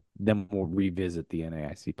 then we'll revisit the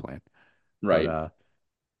NAIC plan. But Right.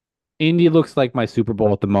 Indy looks like my Super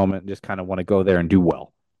Bowl at the moment. Just kind of want to go there and do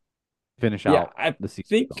well, finish Yeah, out I the season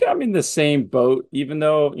think strong. I'm in the same boat, even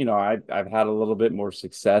though, I've had a little bit more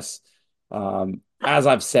success. As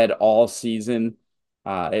I've said all season,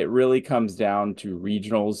 it really comes down to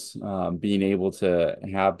regionals, being able to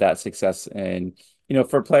have that success. And,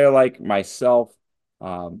 for a player like myself,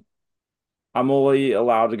 um, I'm only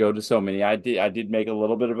allowed to go to so many. I did make a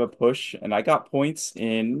little bit of a push and I got points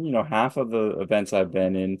in, half of the events I've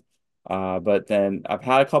been in. But then I've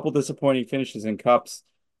had a couple disappointing finishes in cups,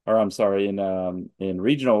 or I'm sorry, in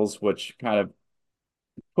regionals, which kind of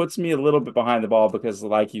puts me a little bit behind the ball because,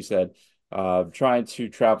 like you said, trying to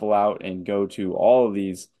travel out and go to all of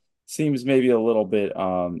these seems maybe a little bit,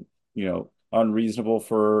 unreasonable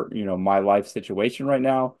for, my life situation right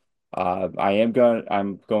now. I'm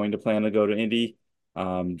going to plan to go to Indy,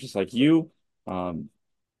 just like you. Um,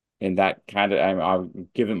 and that kind of, I'm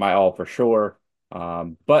giving my all for sure.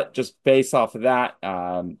 But just based off of that,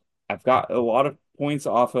 I've got a lot of points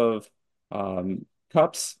off of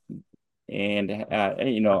cups, and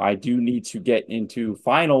I do need to get into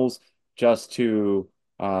finals just to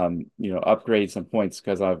upgrade some points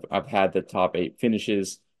because I've had the top 8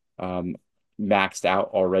 finishes um, maxed out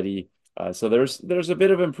already. So there's a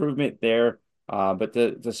bit of improvement there. But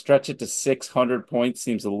to stretch it to 600 points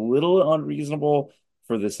seems a little unreasonable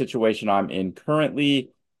for the situation I'm in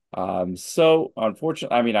currently. So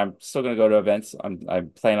unfortunately, I mean, I'm still going to go to events. I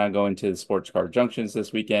plan on going to the sports car junctions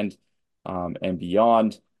this weekend, and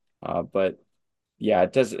beyond. But yeah,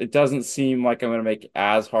 it doesn't seem like I'm going to make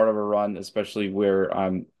as hard of a run, especially where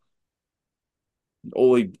I'm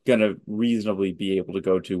only going to reasonably be able to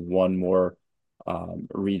go to one more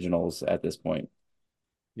regionals at this point.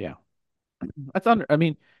 Yeah. I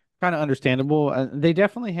mean, kind of understandable. They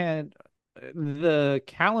definitely had the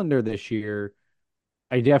calendar this year.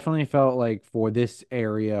 I definitely felt like for this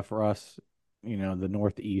area for us, the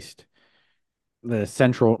Northeast, the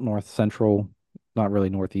central, North Central, not really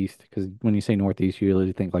Northeast, because when you say Northeast, you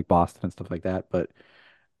usually think like Boston and stuff like that. But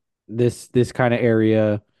this kind of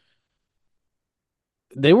area,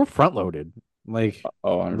 they were front loaded. Like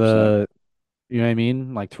Oh, 100%. the, you know what I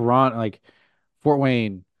mean? Like Toronto, like Fort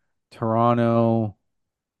Wayne, Toronto,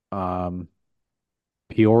 um,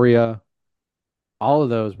 Peoria, all of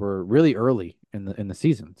those were really early in the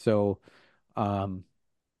season. So um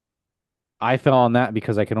I fell on that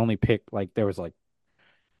because I could only pick like there was like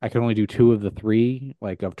I could only do two of the three,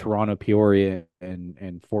 like of Toronto, Peoria,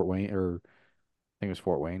 and Fort Wayne, or I think it was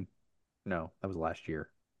Fort Wayne. No, that was last year.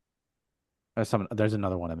 There's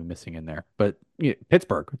another one I'm missing in there, but yeah,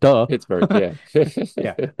 Pittsburgh, duh. Pittsburgh, yeah.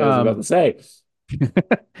 Yeah. I was about to say.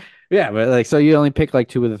 Yeah, but like so you only pick like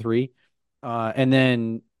two of the three. And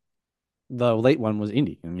then the late one was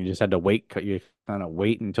Indy, and you just had to wait. You kind of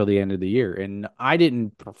wait until the end of the year, and I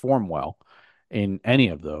didn't perform well in any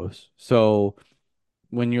of those. So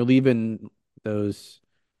when you're leaving those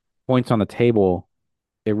points on the table,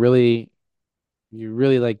 it really you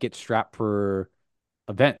really like get strapped for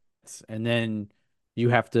events, and then you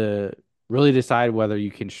have to really decide whether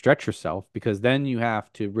you can stretch yourself because then you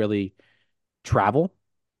have to really travel.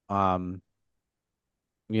 Um,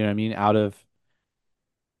 you know what I mean, out of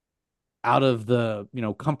the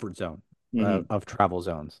comfort zone Hmm. of travel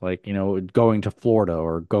zones, like going to Florida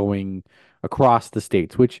or going across the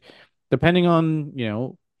states, which depending on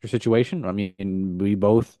your situation. I mean, we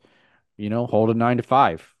both hold a 9 to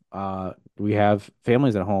 5. We have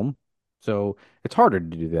families at home, so it's harder to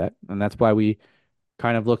do that, and that's why we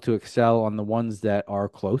kind of look to excel on the ones that are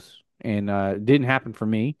close. And it didn't happen for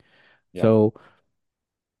me, Yeah. so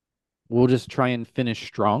we'll just try and finish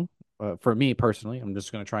strong. For me personally, I'm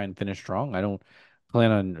just going to try and finish strong. I don't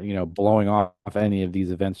plan on, blowing off any of these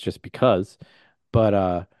events just because,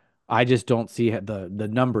 but I just don't see the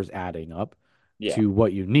numbers adding up Yeah. to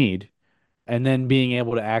what you need, and then being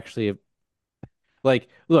able to actually like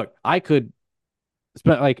look. I could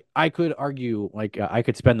argue like I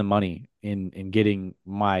could spend the money in getting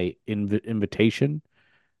my invitation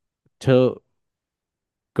to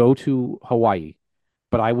go to Hawaii,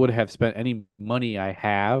 but I would have spent any money I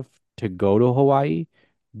have to go to Hawaii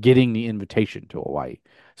getting the invitation to Hawaii.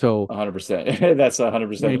 So, 100%. That's you know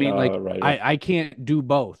what I 100% mean? Like, right. I can't do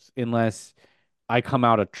both unless I come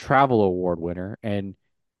out a travel award winner, and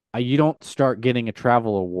you don't start getting a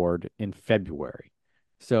travel award in February.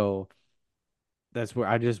 So that's where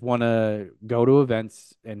I just want to go to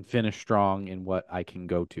events and finish strong in what I can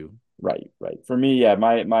go to. Right, right. For me, yeah,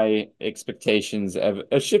 my expectations have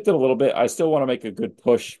shifted a little bit. I still want to make a good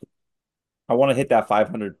push. I want to hit that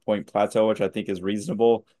 500 point plateau, which I think is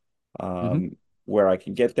reasonable, Hmm. where I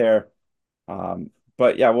can get there. Um,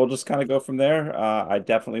 but yeah, we'll just kind of go from there. I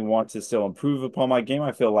definitely want to still improve upon my game.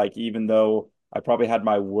 I feel like even though I probably had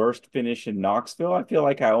my worst finish in Knoxville, I feel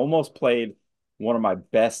like I almost played one of my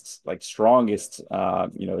best, like strongest,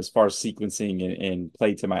 as far as sequencing and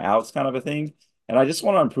play to my outs kind of a thing. And I just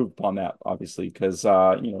want to improve upon that, obviously, because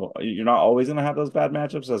you're not always going to have those bad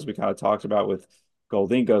matchups, as we kind of talked about with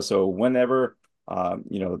Goldingo. So whenever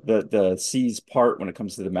the C's part when it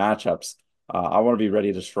comes to the matchups, I want to be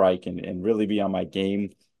ready to strike and really be on my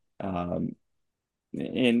game. Um,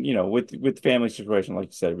 and with family situation, like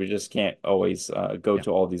you said, we just can't always go Yeah.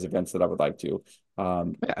 to all these events that I would like to. Yeah.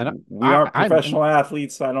 And We aren't I'm professional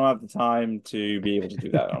athletes, so I don't have the time to be able to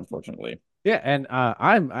do that, unfortunately. Yeah, and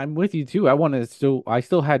I'm with you too. I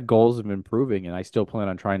still had goals of improving, and I still plan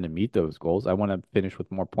on trying to meet those goals. I want to finish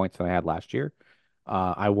with more points than I had last year.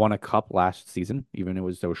 I won a cup last season, even it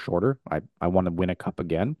was so shorter. I want to win a cup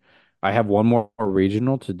again. I have one more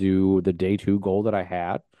regional to do the day two goal that I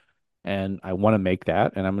had, and I want to make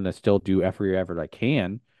that, and I'm going to still do every effort I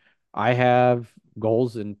can. I have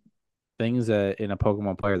goals and things in a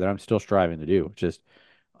Pokemon player that I'm still striving to do. Just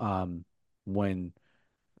um when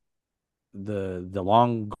the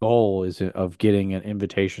long goal is of getting an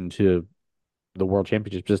invitation to the World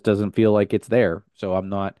Championship just doesn't feel like it's there. So I'm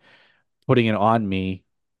not putting it on me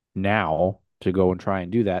now to go and try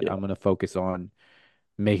and do that. Yeah, I'm going to focus on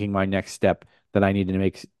making my next step that I need to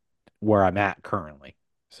make where I'm at currently.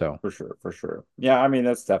 So, for sure, for sure. Yeah, I mean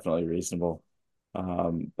that's definitely reasonable.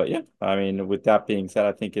 But yeah, I mean, with that being said,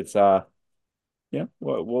 I think it's yeah,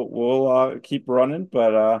 we'll keep running,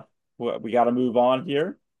 but we got to move on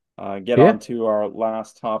here. Get yeah, on to our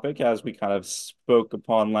last topic as we kind of spoke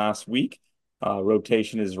upon last week.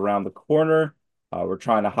 Rotation is around the corner. We're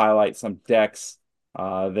trying to highlight some decks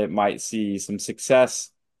that might see some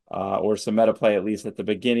success or some meta play at least at the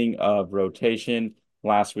beginning of rotation.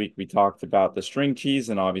 Last week we talked about the string cheese,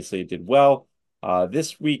 and obviously it did well.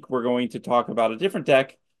 This week we're going to talk about a different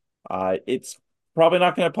deck. It's probably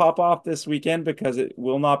not going to pop off this weekend because it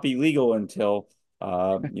will not be legal until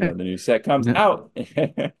the new set comes out.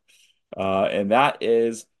 And that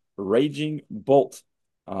is Raging Bolt,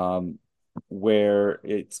 um, where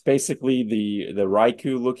it's basically the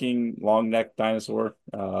Raikou looking long neck dinosaur.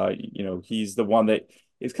 He's the one that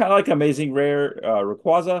is kind of like Amazing Rare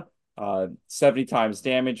Rayquaza. 70 times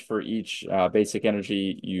damage for each basic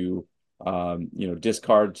energy you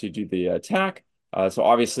discard to do the attack. So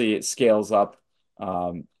obviously it scales up,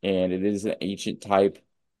 and it is an ancient type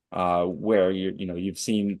where you've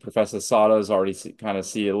seen Professor Sada's already kind of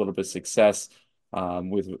see a little bit of success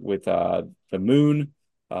with the moon,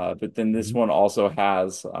 but then this Mhm. one also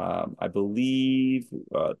has I believe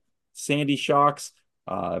Sandy Shocks,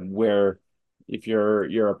 where if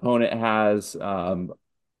your opponent has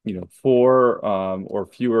four or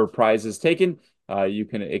fewer prizes taken, you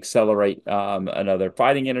can accelerate another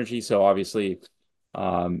fighting energy. So obviously,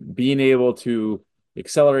 being able to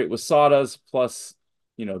accelerate with Sawdust plus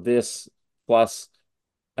this plus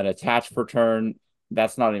an attach per turn.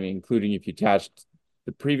 That's not even including if you attached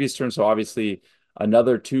the previous turn. So obviously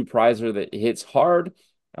another two prizer that hits hard.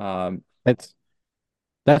 Um, that's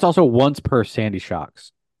that's also once per Sandy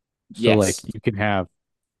Shocks. So like yes, you can have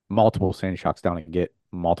multiple Sandy Shocks down and get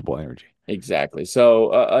multiple energy. exactly.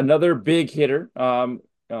 So another big hitter.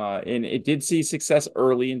 And it did see success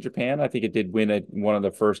early in Japan. I think it did win one of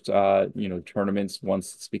the first tournaments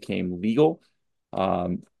once this became legal.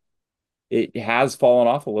 Um, it has fallen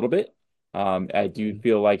off a little bit. I do Mhm.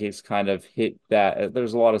 feel like it's kind of hit that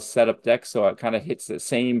there's a lot of setup decks, so it kind of hits the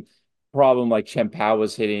same problem like Chempao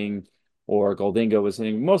was hitting or Goldingo was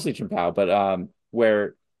hitting, mostly Chempao, but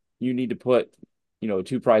where you need to put a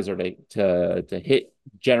two prizer to hit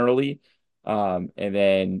generally, and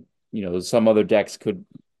then some other decks could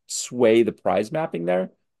sway the prize mapping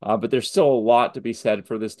there, but there's still a lot to be said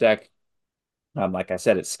for this deck. Like I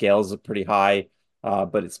said, it scales pretty high,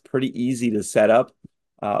 but it's pretty easy to set up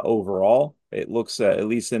overall. It looks, at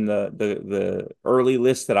least in the early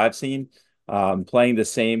lists that I've seen, playing the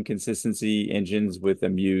same consistency engines with the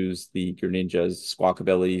Muse, the Greninjas, Squawk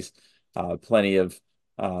abilities, plenty of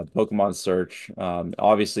Pokemon Search.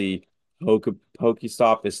 Obviously,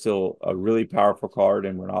 Pokestop is still a really powerful card,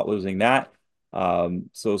 and we're not losing that.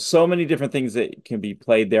 So many different things that can be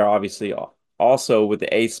played there. Obviously, also with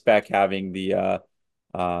the A spec having the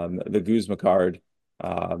Guzma card,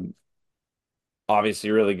 um,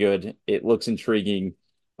 obviously really good. It looks intriguing.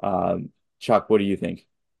 Chuck, what do you think?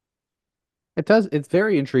 It does. It's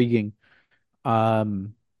very intriguing.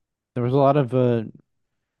 Um, there was a lot of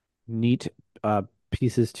neat uh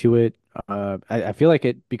pieces to it. I feel like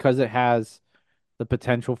it because it has the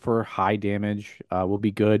potential for high damage, will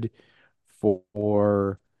be good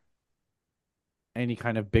for any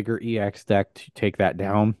kind of bigger EX deck to take that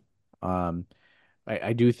down. Um,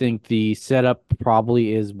 I do think the setup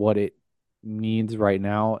probably is what it needs right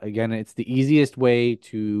now. Again, it's the easiest way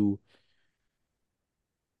to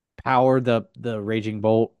power the Raging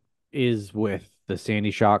Bolt is with the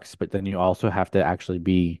Sandy Shocks, but then you also have to actually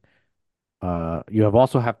be you have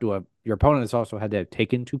also have to have your opponent has also had to have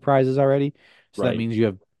taken two prizes already. So that Right, means you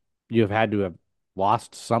have had to have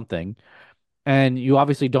lost something. And you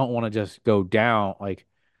obviously don't want to just go down like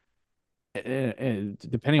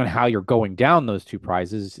depending on how you're going down those two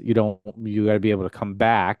prizes, you got to be able to come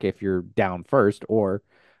back if you're down first, or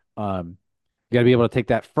um you got to be able to take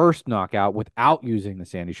that first knockout without using the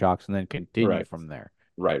Sandy Shocks and then continue correct. from there.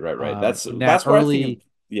 Right. That's And that's where I think,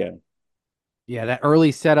 yeah, yeah, that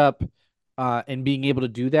early setup, and being able to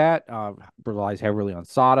do that, relies heavily on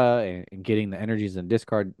SADA and getting the energies and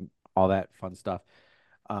discard, all that fun stuff.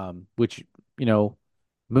 Which, you know,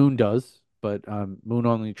 Moon does, but Moon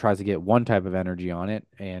only tries to get one type of energy on it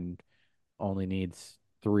and only needs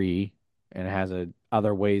three, and it has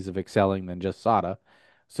other ways of excelling than just SADA.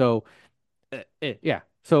 So, yeah.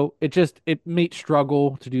 So it may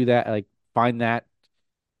struggle to do that, like find that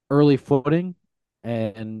early footing.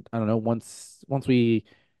 And I don't know, once you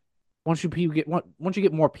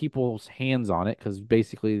get more people's hands on it, because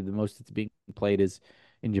basically the most it's being played is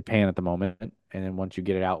in Japan at the moment, and then once you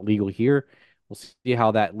get it out legal here, we'll see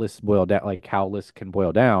how that list boil down, like how lists can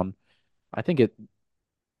boil down. I think it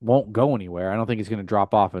won't go anywhere. I don't think it's going to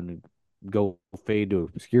drop off and go fade to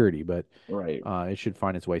obscurity, but Right. it should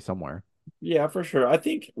find its way somewhere. Yeah, for sure. I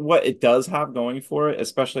think what it does have going for it,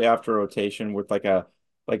 especially after rotation with like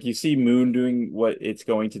you see Moon doing what it's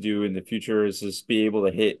going to do in the future is just be able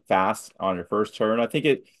to hit fast on your first turn. I think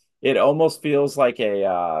it almost feels like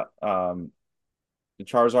a the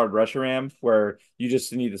Charizard Reshiram, where you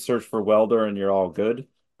just need to search for Welder and you're all good.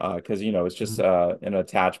 Because it's just Mhm. an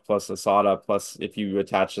attach plus a Sada, plus if you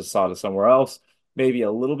attach the Sada somewhere else, maybe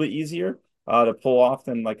a little bit easier to pull off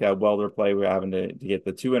than like a Welder play. We're having to get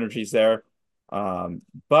the two energies there.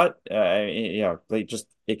 But they just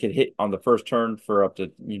it could hit on the first turn for up to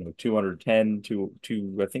 210 to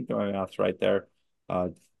I think my math's right there.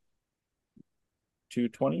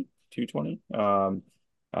 220, 220.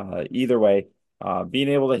 Either way, being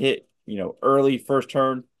able to hit, early first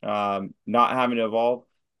turn, not having to evolve,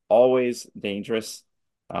 always dangerous.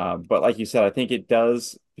 But like you said, I think it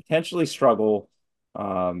does potentially struggle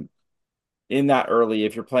um, in that early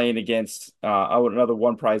if you're playing against another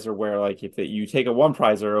one prizer where like if you take a one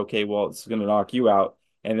prizer, okay, well, it's going to knock you out.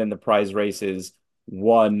 And then the prize race is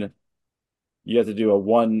one you have to do a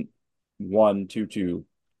 1-1-2-2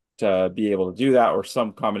 to be able to do that, or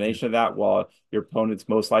some Yeah. combination of that, while your opponent's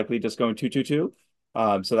most likely just going 2-2-2.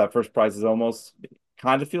 So that first prize is almost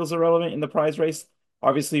kind of feels irrelevant in the prize race.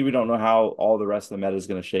 Obviously, we don't know how all the rest of the meta is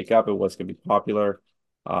going to shake up and what's going to be popular.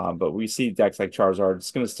 But we see decks like Charizard,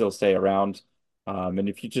 it's going to still stay around. And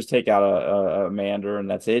if you just take out a Mander and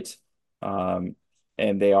that's it, um,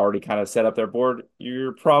 and they already kind of set up their board,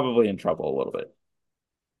 you're probably in trouble a little bit.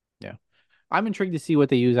 Yeah. I'm intrigued to see what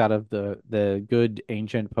they use out of the good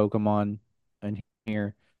ancient Pokemon in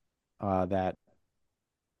here that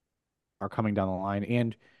are coming down the line.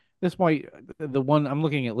 And this might the one I'm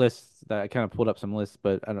looking at lists that I kind of pulled up some lists,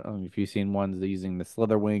 but I don't know if you've seen ones that using the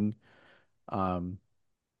Slitherwing um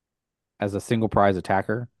as a single prize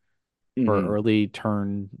attacker for Hmm. early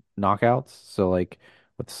turn knockouts. So like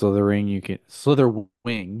with Slitherwing,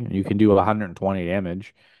 you can do 120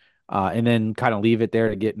 damage, and then kind of leave it there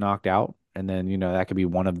to get knocked out, and then that could be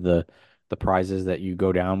one of the prizes that you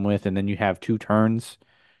go down with, and then you have 2 turns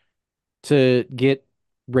to get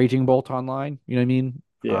Raging Bolt online. You know what I mean?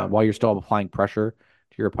 Yeah. While you're still applying pressure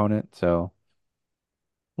to your opponent. So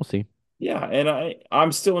we'll see. Yeah, and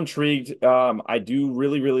I'm still intrigued. I do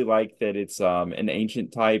really really like that it's an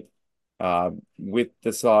ancient type with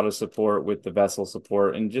the Sada support, with the vessel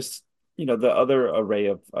support, and just the other array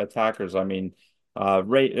of attackers. I mean,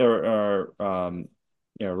 Ray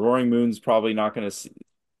Roaring Moon's probably not going to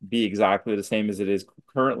be exactly the same as it is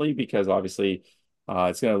currently because obviously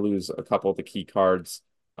it's going to lose a couple of the key cards.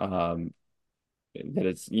 Um, that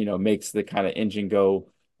it's makes the kind of engine go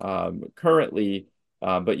currently.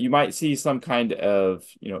 But you might see some kind of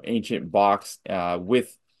ancient box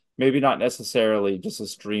with maybe not necessarily just a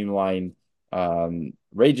streamlined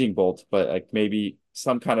raging bolt, but like maybe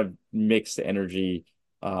some kind of mixed energy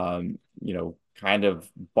kind of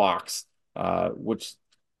box, which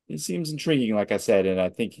it seems intriguing, like I said, and I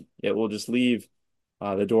think it will just leave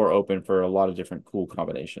the door open for a lot of different cool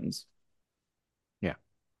combinations. Yeah.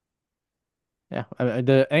 Yeah.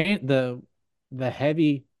 The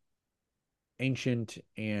heavy ancient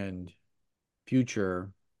and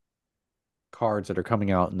future cards that are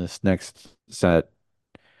coming out in this next set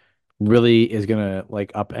really is gonna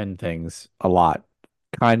like upend things a lot,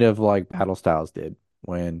 kind of like Battle Styles did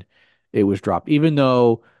when it was dropped. Even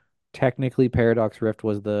though technically Paradox Rift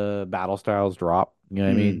was the Battle Styles drop, you know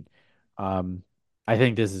what I mean? Mm. Um, I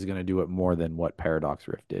think this is gonna do it more than what Paradox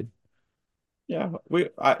Rift did. Yeah,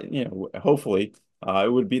 hopefully,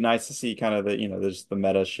 it would be nice to see kind of there's the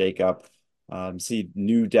meta shake up, see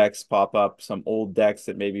new decks pop up, some old decks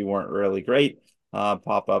that maybe weren't really great,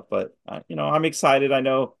 pop up. But I'm excited. I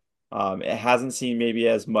know, it hasn't seen maybe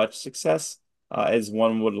as much success, as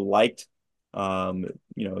one would have liked, um,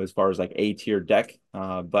 as far as like A tier deck.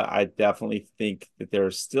 But I definitely think that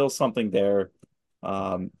there's still something there.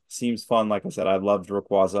 Seems fun. Like I said, I loved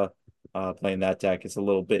Rayquaza, playing that deck. It's a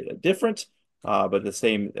little bit different. But the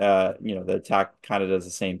same, the attack kind of does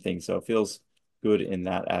the same thing. So it feels good in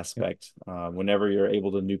that Yep. aspect whenever you're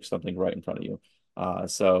able to nuke something right in front of you.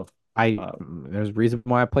 So, uh, There's a reason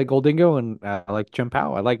why I play Goldingo and I like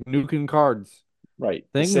Chien-Pao. I like nuking cards. right.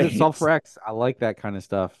 Things that solve for X, I like that kind of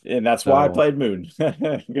stuff. And that's why I So, played Moon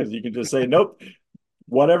because you can just say, nope,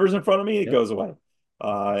 whatever's in front of me, it yep, goes away.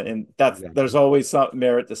 And that's there's exactly. always some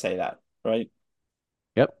merit to say that, right?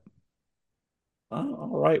 Yep. All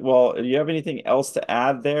right. Well, do you have anything else to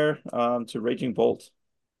add there to Raging Bolt?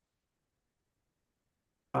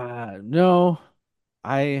 No,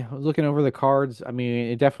 I was looking over the cards. I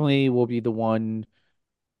mean, it definitely will be the one.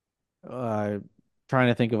 Uh, Trying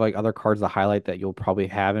to think of like other cards to highlight that you'll probably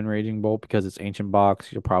have in Raging Bolt because it's Ancient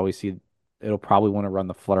Box. You'll probably see it'll probably want to run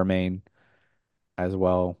the Flutter Mane as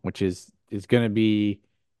well, which is going to be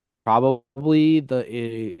probably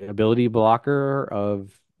the ability blocker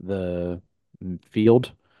of the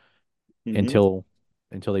field Hmm.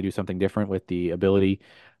 until they do something different with the ability.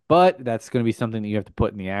 But that's going to be something that you have to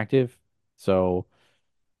put in the active. So,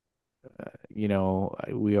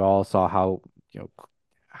 we all saw how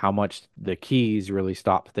much the keys really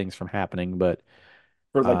stopped things from happening. But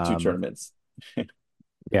For like two um, tournaments.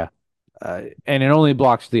 yeah, and it only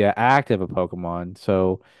blocks the active of Pokemon.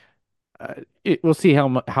 So we'll see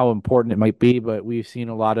how important it might be. But we've seen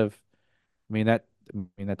a lot of. I mean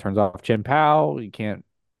that turns off Chen Pao. You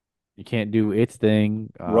can't do its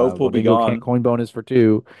thing. Rope will be Goldingo can't gone. coin bonus for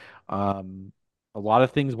two. Um, a lot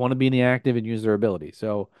of things want to be in the active and use their ability.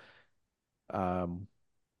 So um,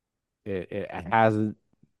 it has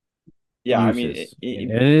Yeah, I mean, uses,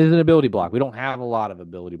 and it is an ability block. We don't have a lot of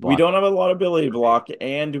ability we block. don't have a lot of ability block,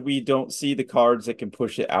 and we don't see the cards that can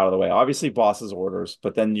push it out of the way. Obviously, boss's orders,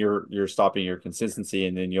 but then you're stopping your consistency,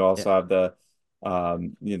 and then you Yeah, also have the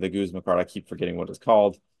Guzma card. I keep forgetting what it's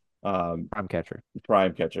called. Um, prime catcher.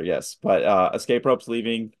 Prime catcher, yes. But escape rope's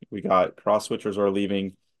leaving. We got cross switchers are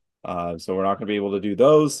leaving. So we're not going to be able to do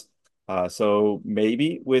those. So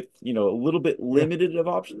maybe with a little bit Yeah, limited of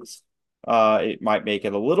options, it might make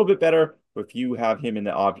it a little bit better if you have him in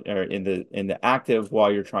the or in the active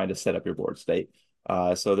while you're trying to set up your board state.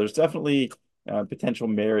 So there's definitely potential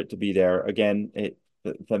merit to be there. Again,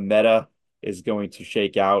 the meta is going to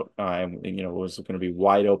shake out, and was going to be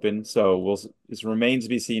wide open. So it remains to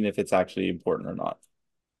be seen if it's actually important or not.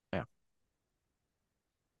 yeah.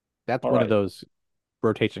 That's All one of right, those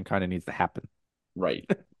rotation kind of needs to happen. right.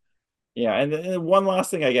 Yeah, and then one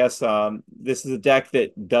last thing, I guess. This is a deck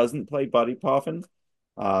that doesn't play Buddy Poffin.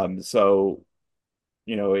 So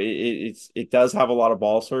it does have a lot of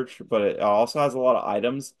ball search, but it also has a lot of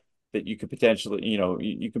items that you could potentially,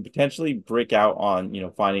 you can potentially break out on,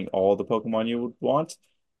 finding all the Pokemon you would want.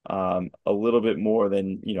 A little bit more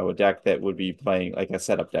than, a deck that would be playing like a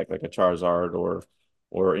setup deck, like a Charizard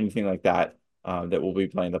or anything like that, that will be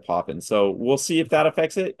playing the Poppin. So we'll see if that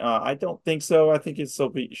affects it. I don't think so. I think it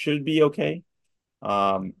still should be okay,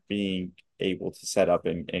 being able to set up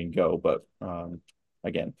and go. But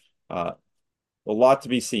again, uh, a lot to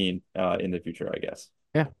be seen in the future, I guess.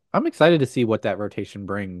 Yeah, I'm excited to see what that rotation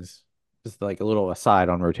brings. Just like a little aside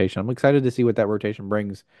on rotation, I'm excited to see what that rotation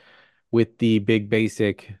brings with the big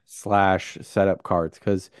basic slash setup cards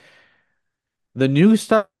because the new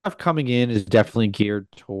stuff coming in is definitely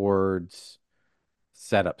geared towards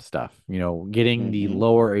setup stuff. Getting the Hmm.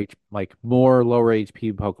 lower H, like more lower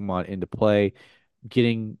HP Pokemon into play,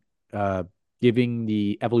 getting uh giving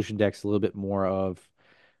the evolution decks a little bit more of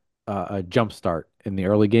a jump start in the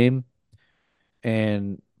early game,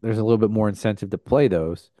 and there's a little bit more incentive to play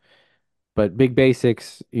those. But big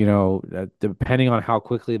basics, depending on how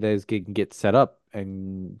quickly those can get set up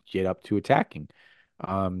and get up to attacking.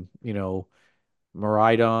 Um, you know,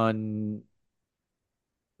 Miraidon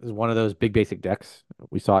is one of those big basic decks.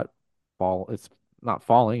 We saw it fall. It's not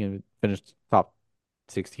falling and finished top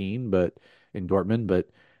 16, but in Dortmund, but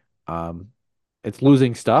um, it's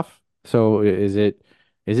losing stuff. So is it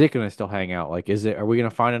going to still hang out? Like, are we going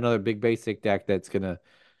to find another big basic deck that's going to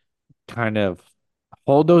kind of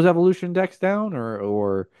hold those evolution decks down,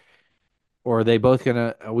 or are they both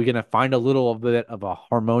gonna? Are we gonna find a little bit of a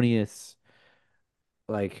harmonious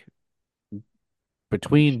like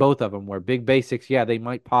between both of them, where big basics, yeah, they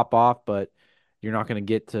might pop off, but you're not gonna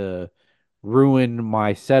get to ruin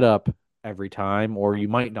my setup every time, or you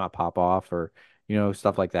might not pop off, or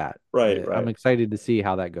stuff like that. Right, I'm right. excited to see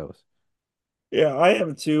how that goes. Yeah, I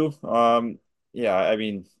am too. Yeah, I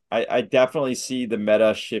mean, I definitely see the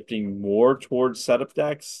meta shifting more towards setup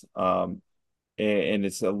decks. And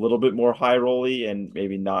it's a little bit more high rolly and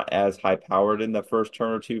maybe not as high powered in the first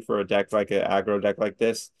turn or two for a deck like an aggro deck like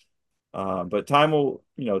this. But time will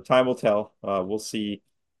tell. We'll see.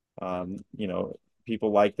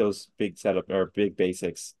 People like those big setup or big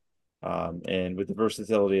basics. And with the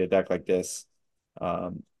versatility of a deck like this,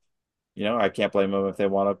 um, I can't blame them if they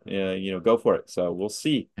want to, go for it. So we'll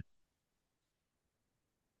see.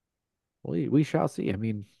 we shall see. I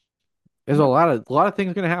mean, there's a lot of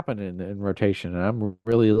things going to happen in rotation, and I'm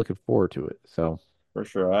really looking forward to it. So For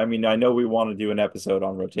sure. I mean, I know we want to do an episode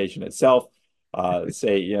on rotation itself.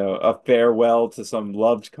 Say, a farewell to some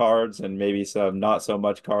loved cards and maybe some not so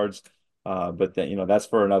much cards. But then, that's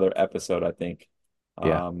for another episode, I think.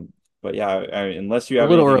 yeah, But yeah, unless you a have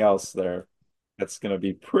little anything early. else there, that's going to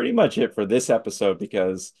be pretty much it for this episode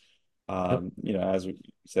because, Yep. as we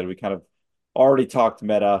said, we kind of already talked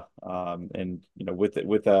meta, and with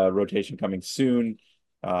rotation coming soon,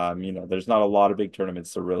 there's not a lot of big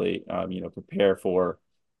tournaments to really, prepare for,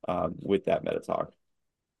 with that meta talk.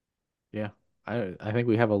 Yeah, I think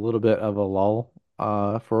we have a little bit of a lull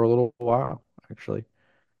for a little while actually,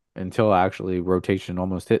 until actually rotation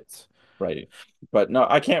almost hits. Right. But no,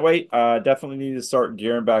 I can't wait. Definitely need to start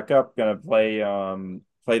gearing back up. Gonna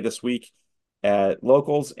play this week at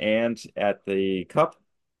locals and at the Cup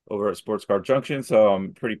over at Sports Card Junction. So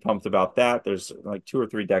I'm pretty pumped about that. There's like two or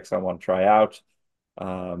three decks I want to try out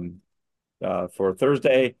um for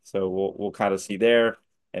Thursday. So we'll kind of see there.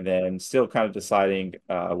 And then still kind of deciding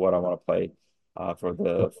what I want to play for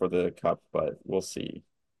Yep. the Cup, but we'll see.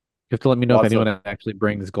 You have to let me know if Lots of anyone actually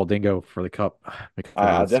brings Goldingo for the cup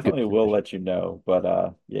I because good definitely will finish. let you know,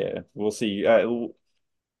 but yeah, we'll see.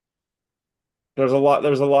 There's a lot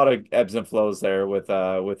of ebbs and flows there with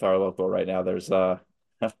our local right now. There's a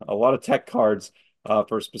lot of tech cards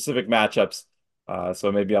for specific matchups.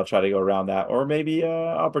 So maybe I'll try to go around that, or maybe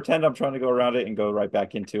I'll pretend I'm trying to go around it and go right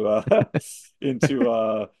back into into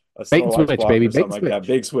a Bait and Snorlax switch, block baby. or Bait something and like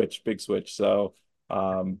that. switch. Big switch. So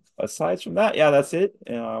aside from that, yeah, that's it.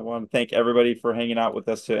 I want to thank everybody for hanging out with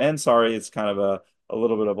us too. And sorry, it's kind of a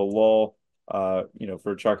little bit of a lull,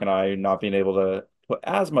 for Chuck and I not being able to put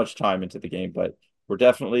as much time into the game, but we're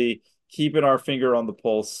definitely keeping our finger on the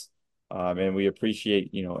pulse. And we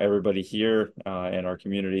appreciate, everybody here and our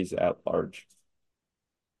communities at large.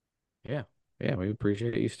 Yeah. Yeah, we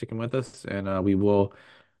appreciate you sticking with us, and we'll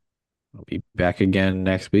be back again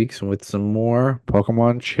next week with some more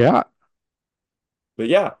Pokemon chat. But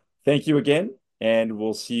yeah, thank you again, and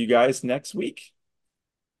we'll see you guys next week.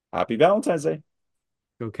 Happy Valentine's Day.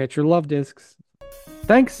 Go catch your love discs.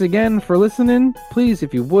 Thanks again for listening. Please,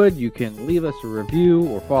 if you would, you can leave us a review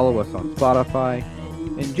or follow us on Spotify.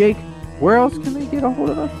 And Jake, where else can they get a hold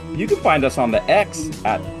of us? You can find us on the X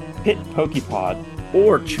at Pit Pokepod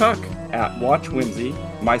or Chuck at Watch Whimsy,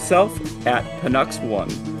 myself at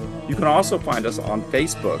Panux1. You can also find us on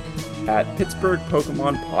Facebook at Pittsburgh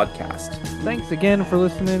Pokemon Podcast. Thanks again for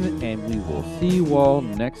listening, and we will see you all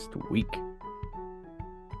next week.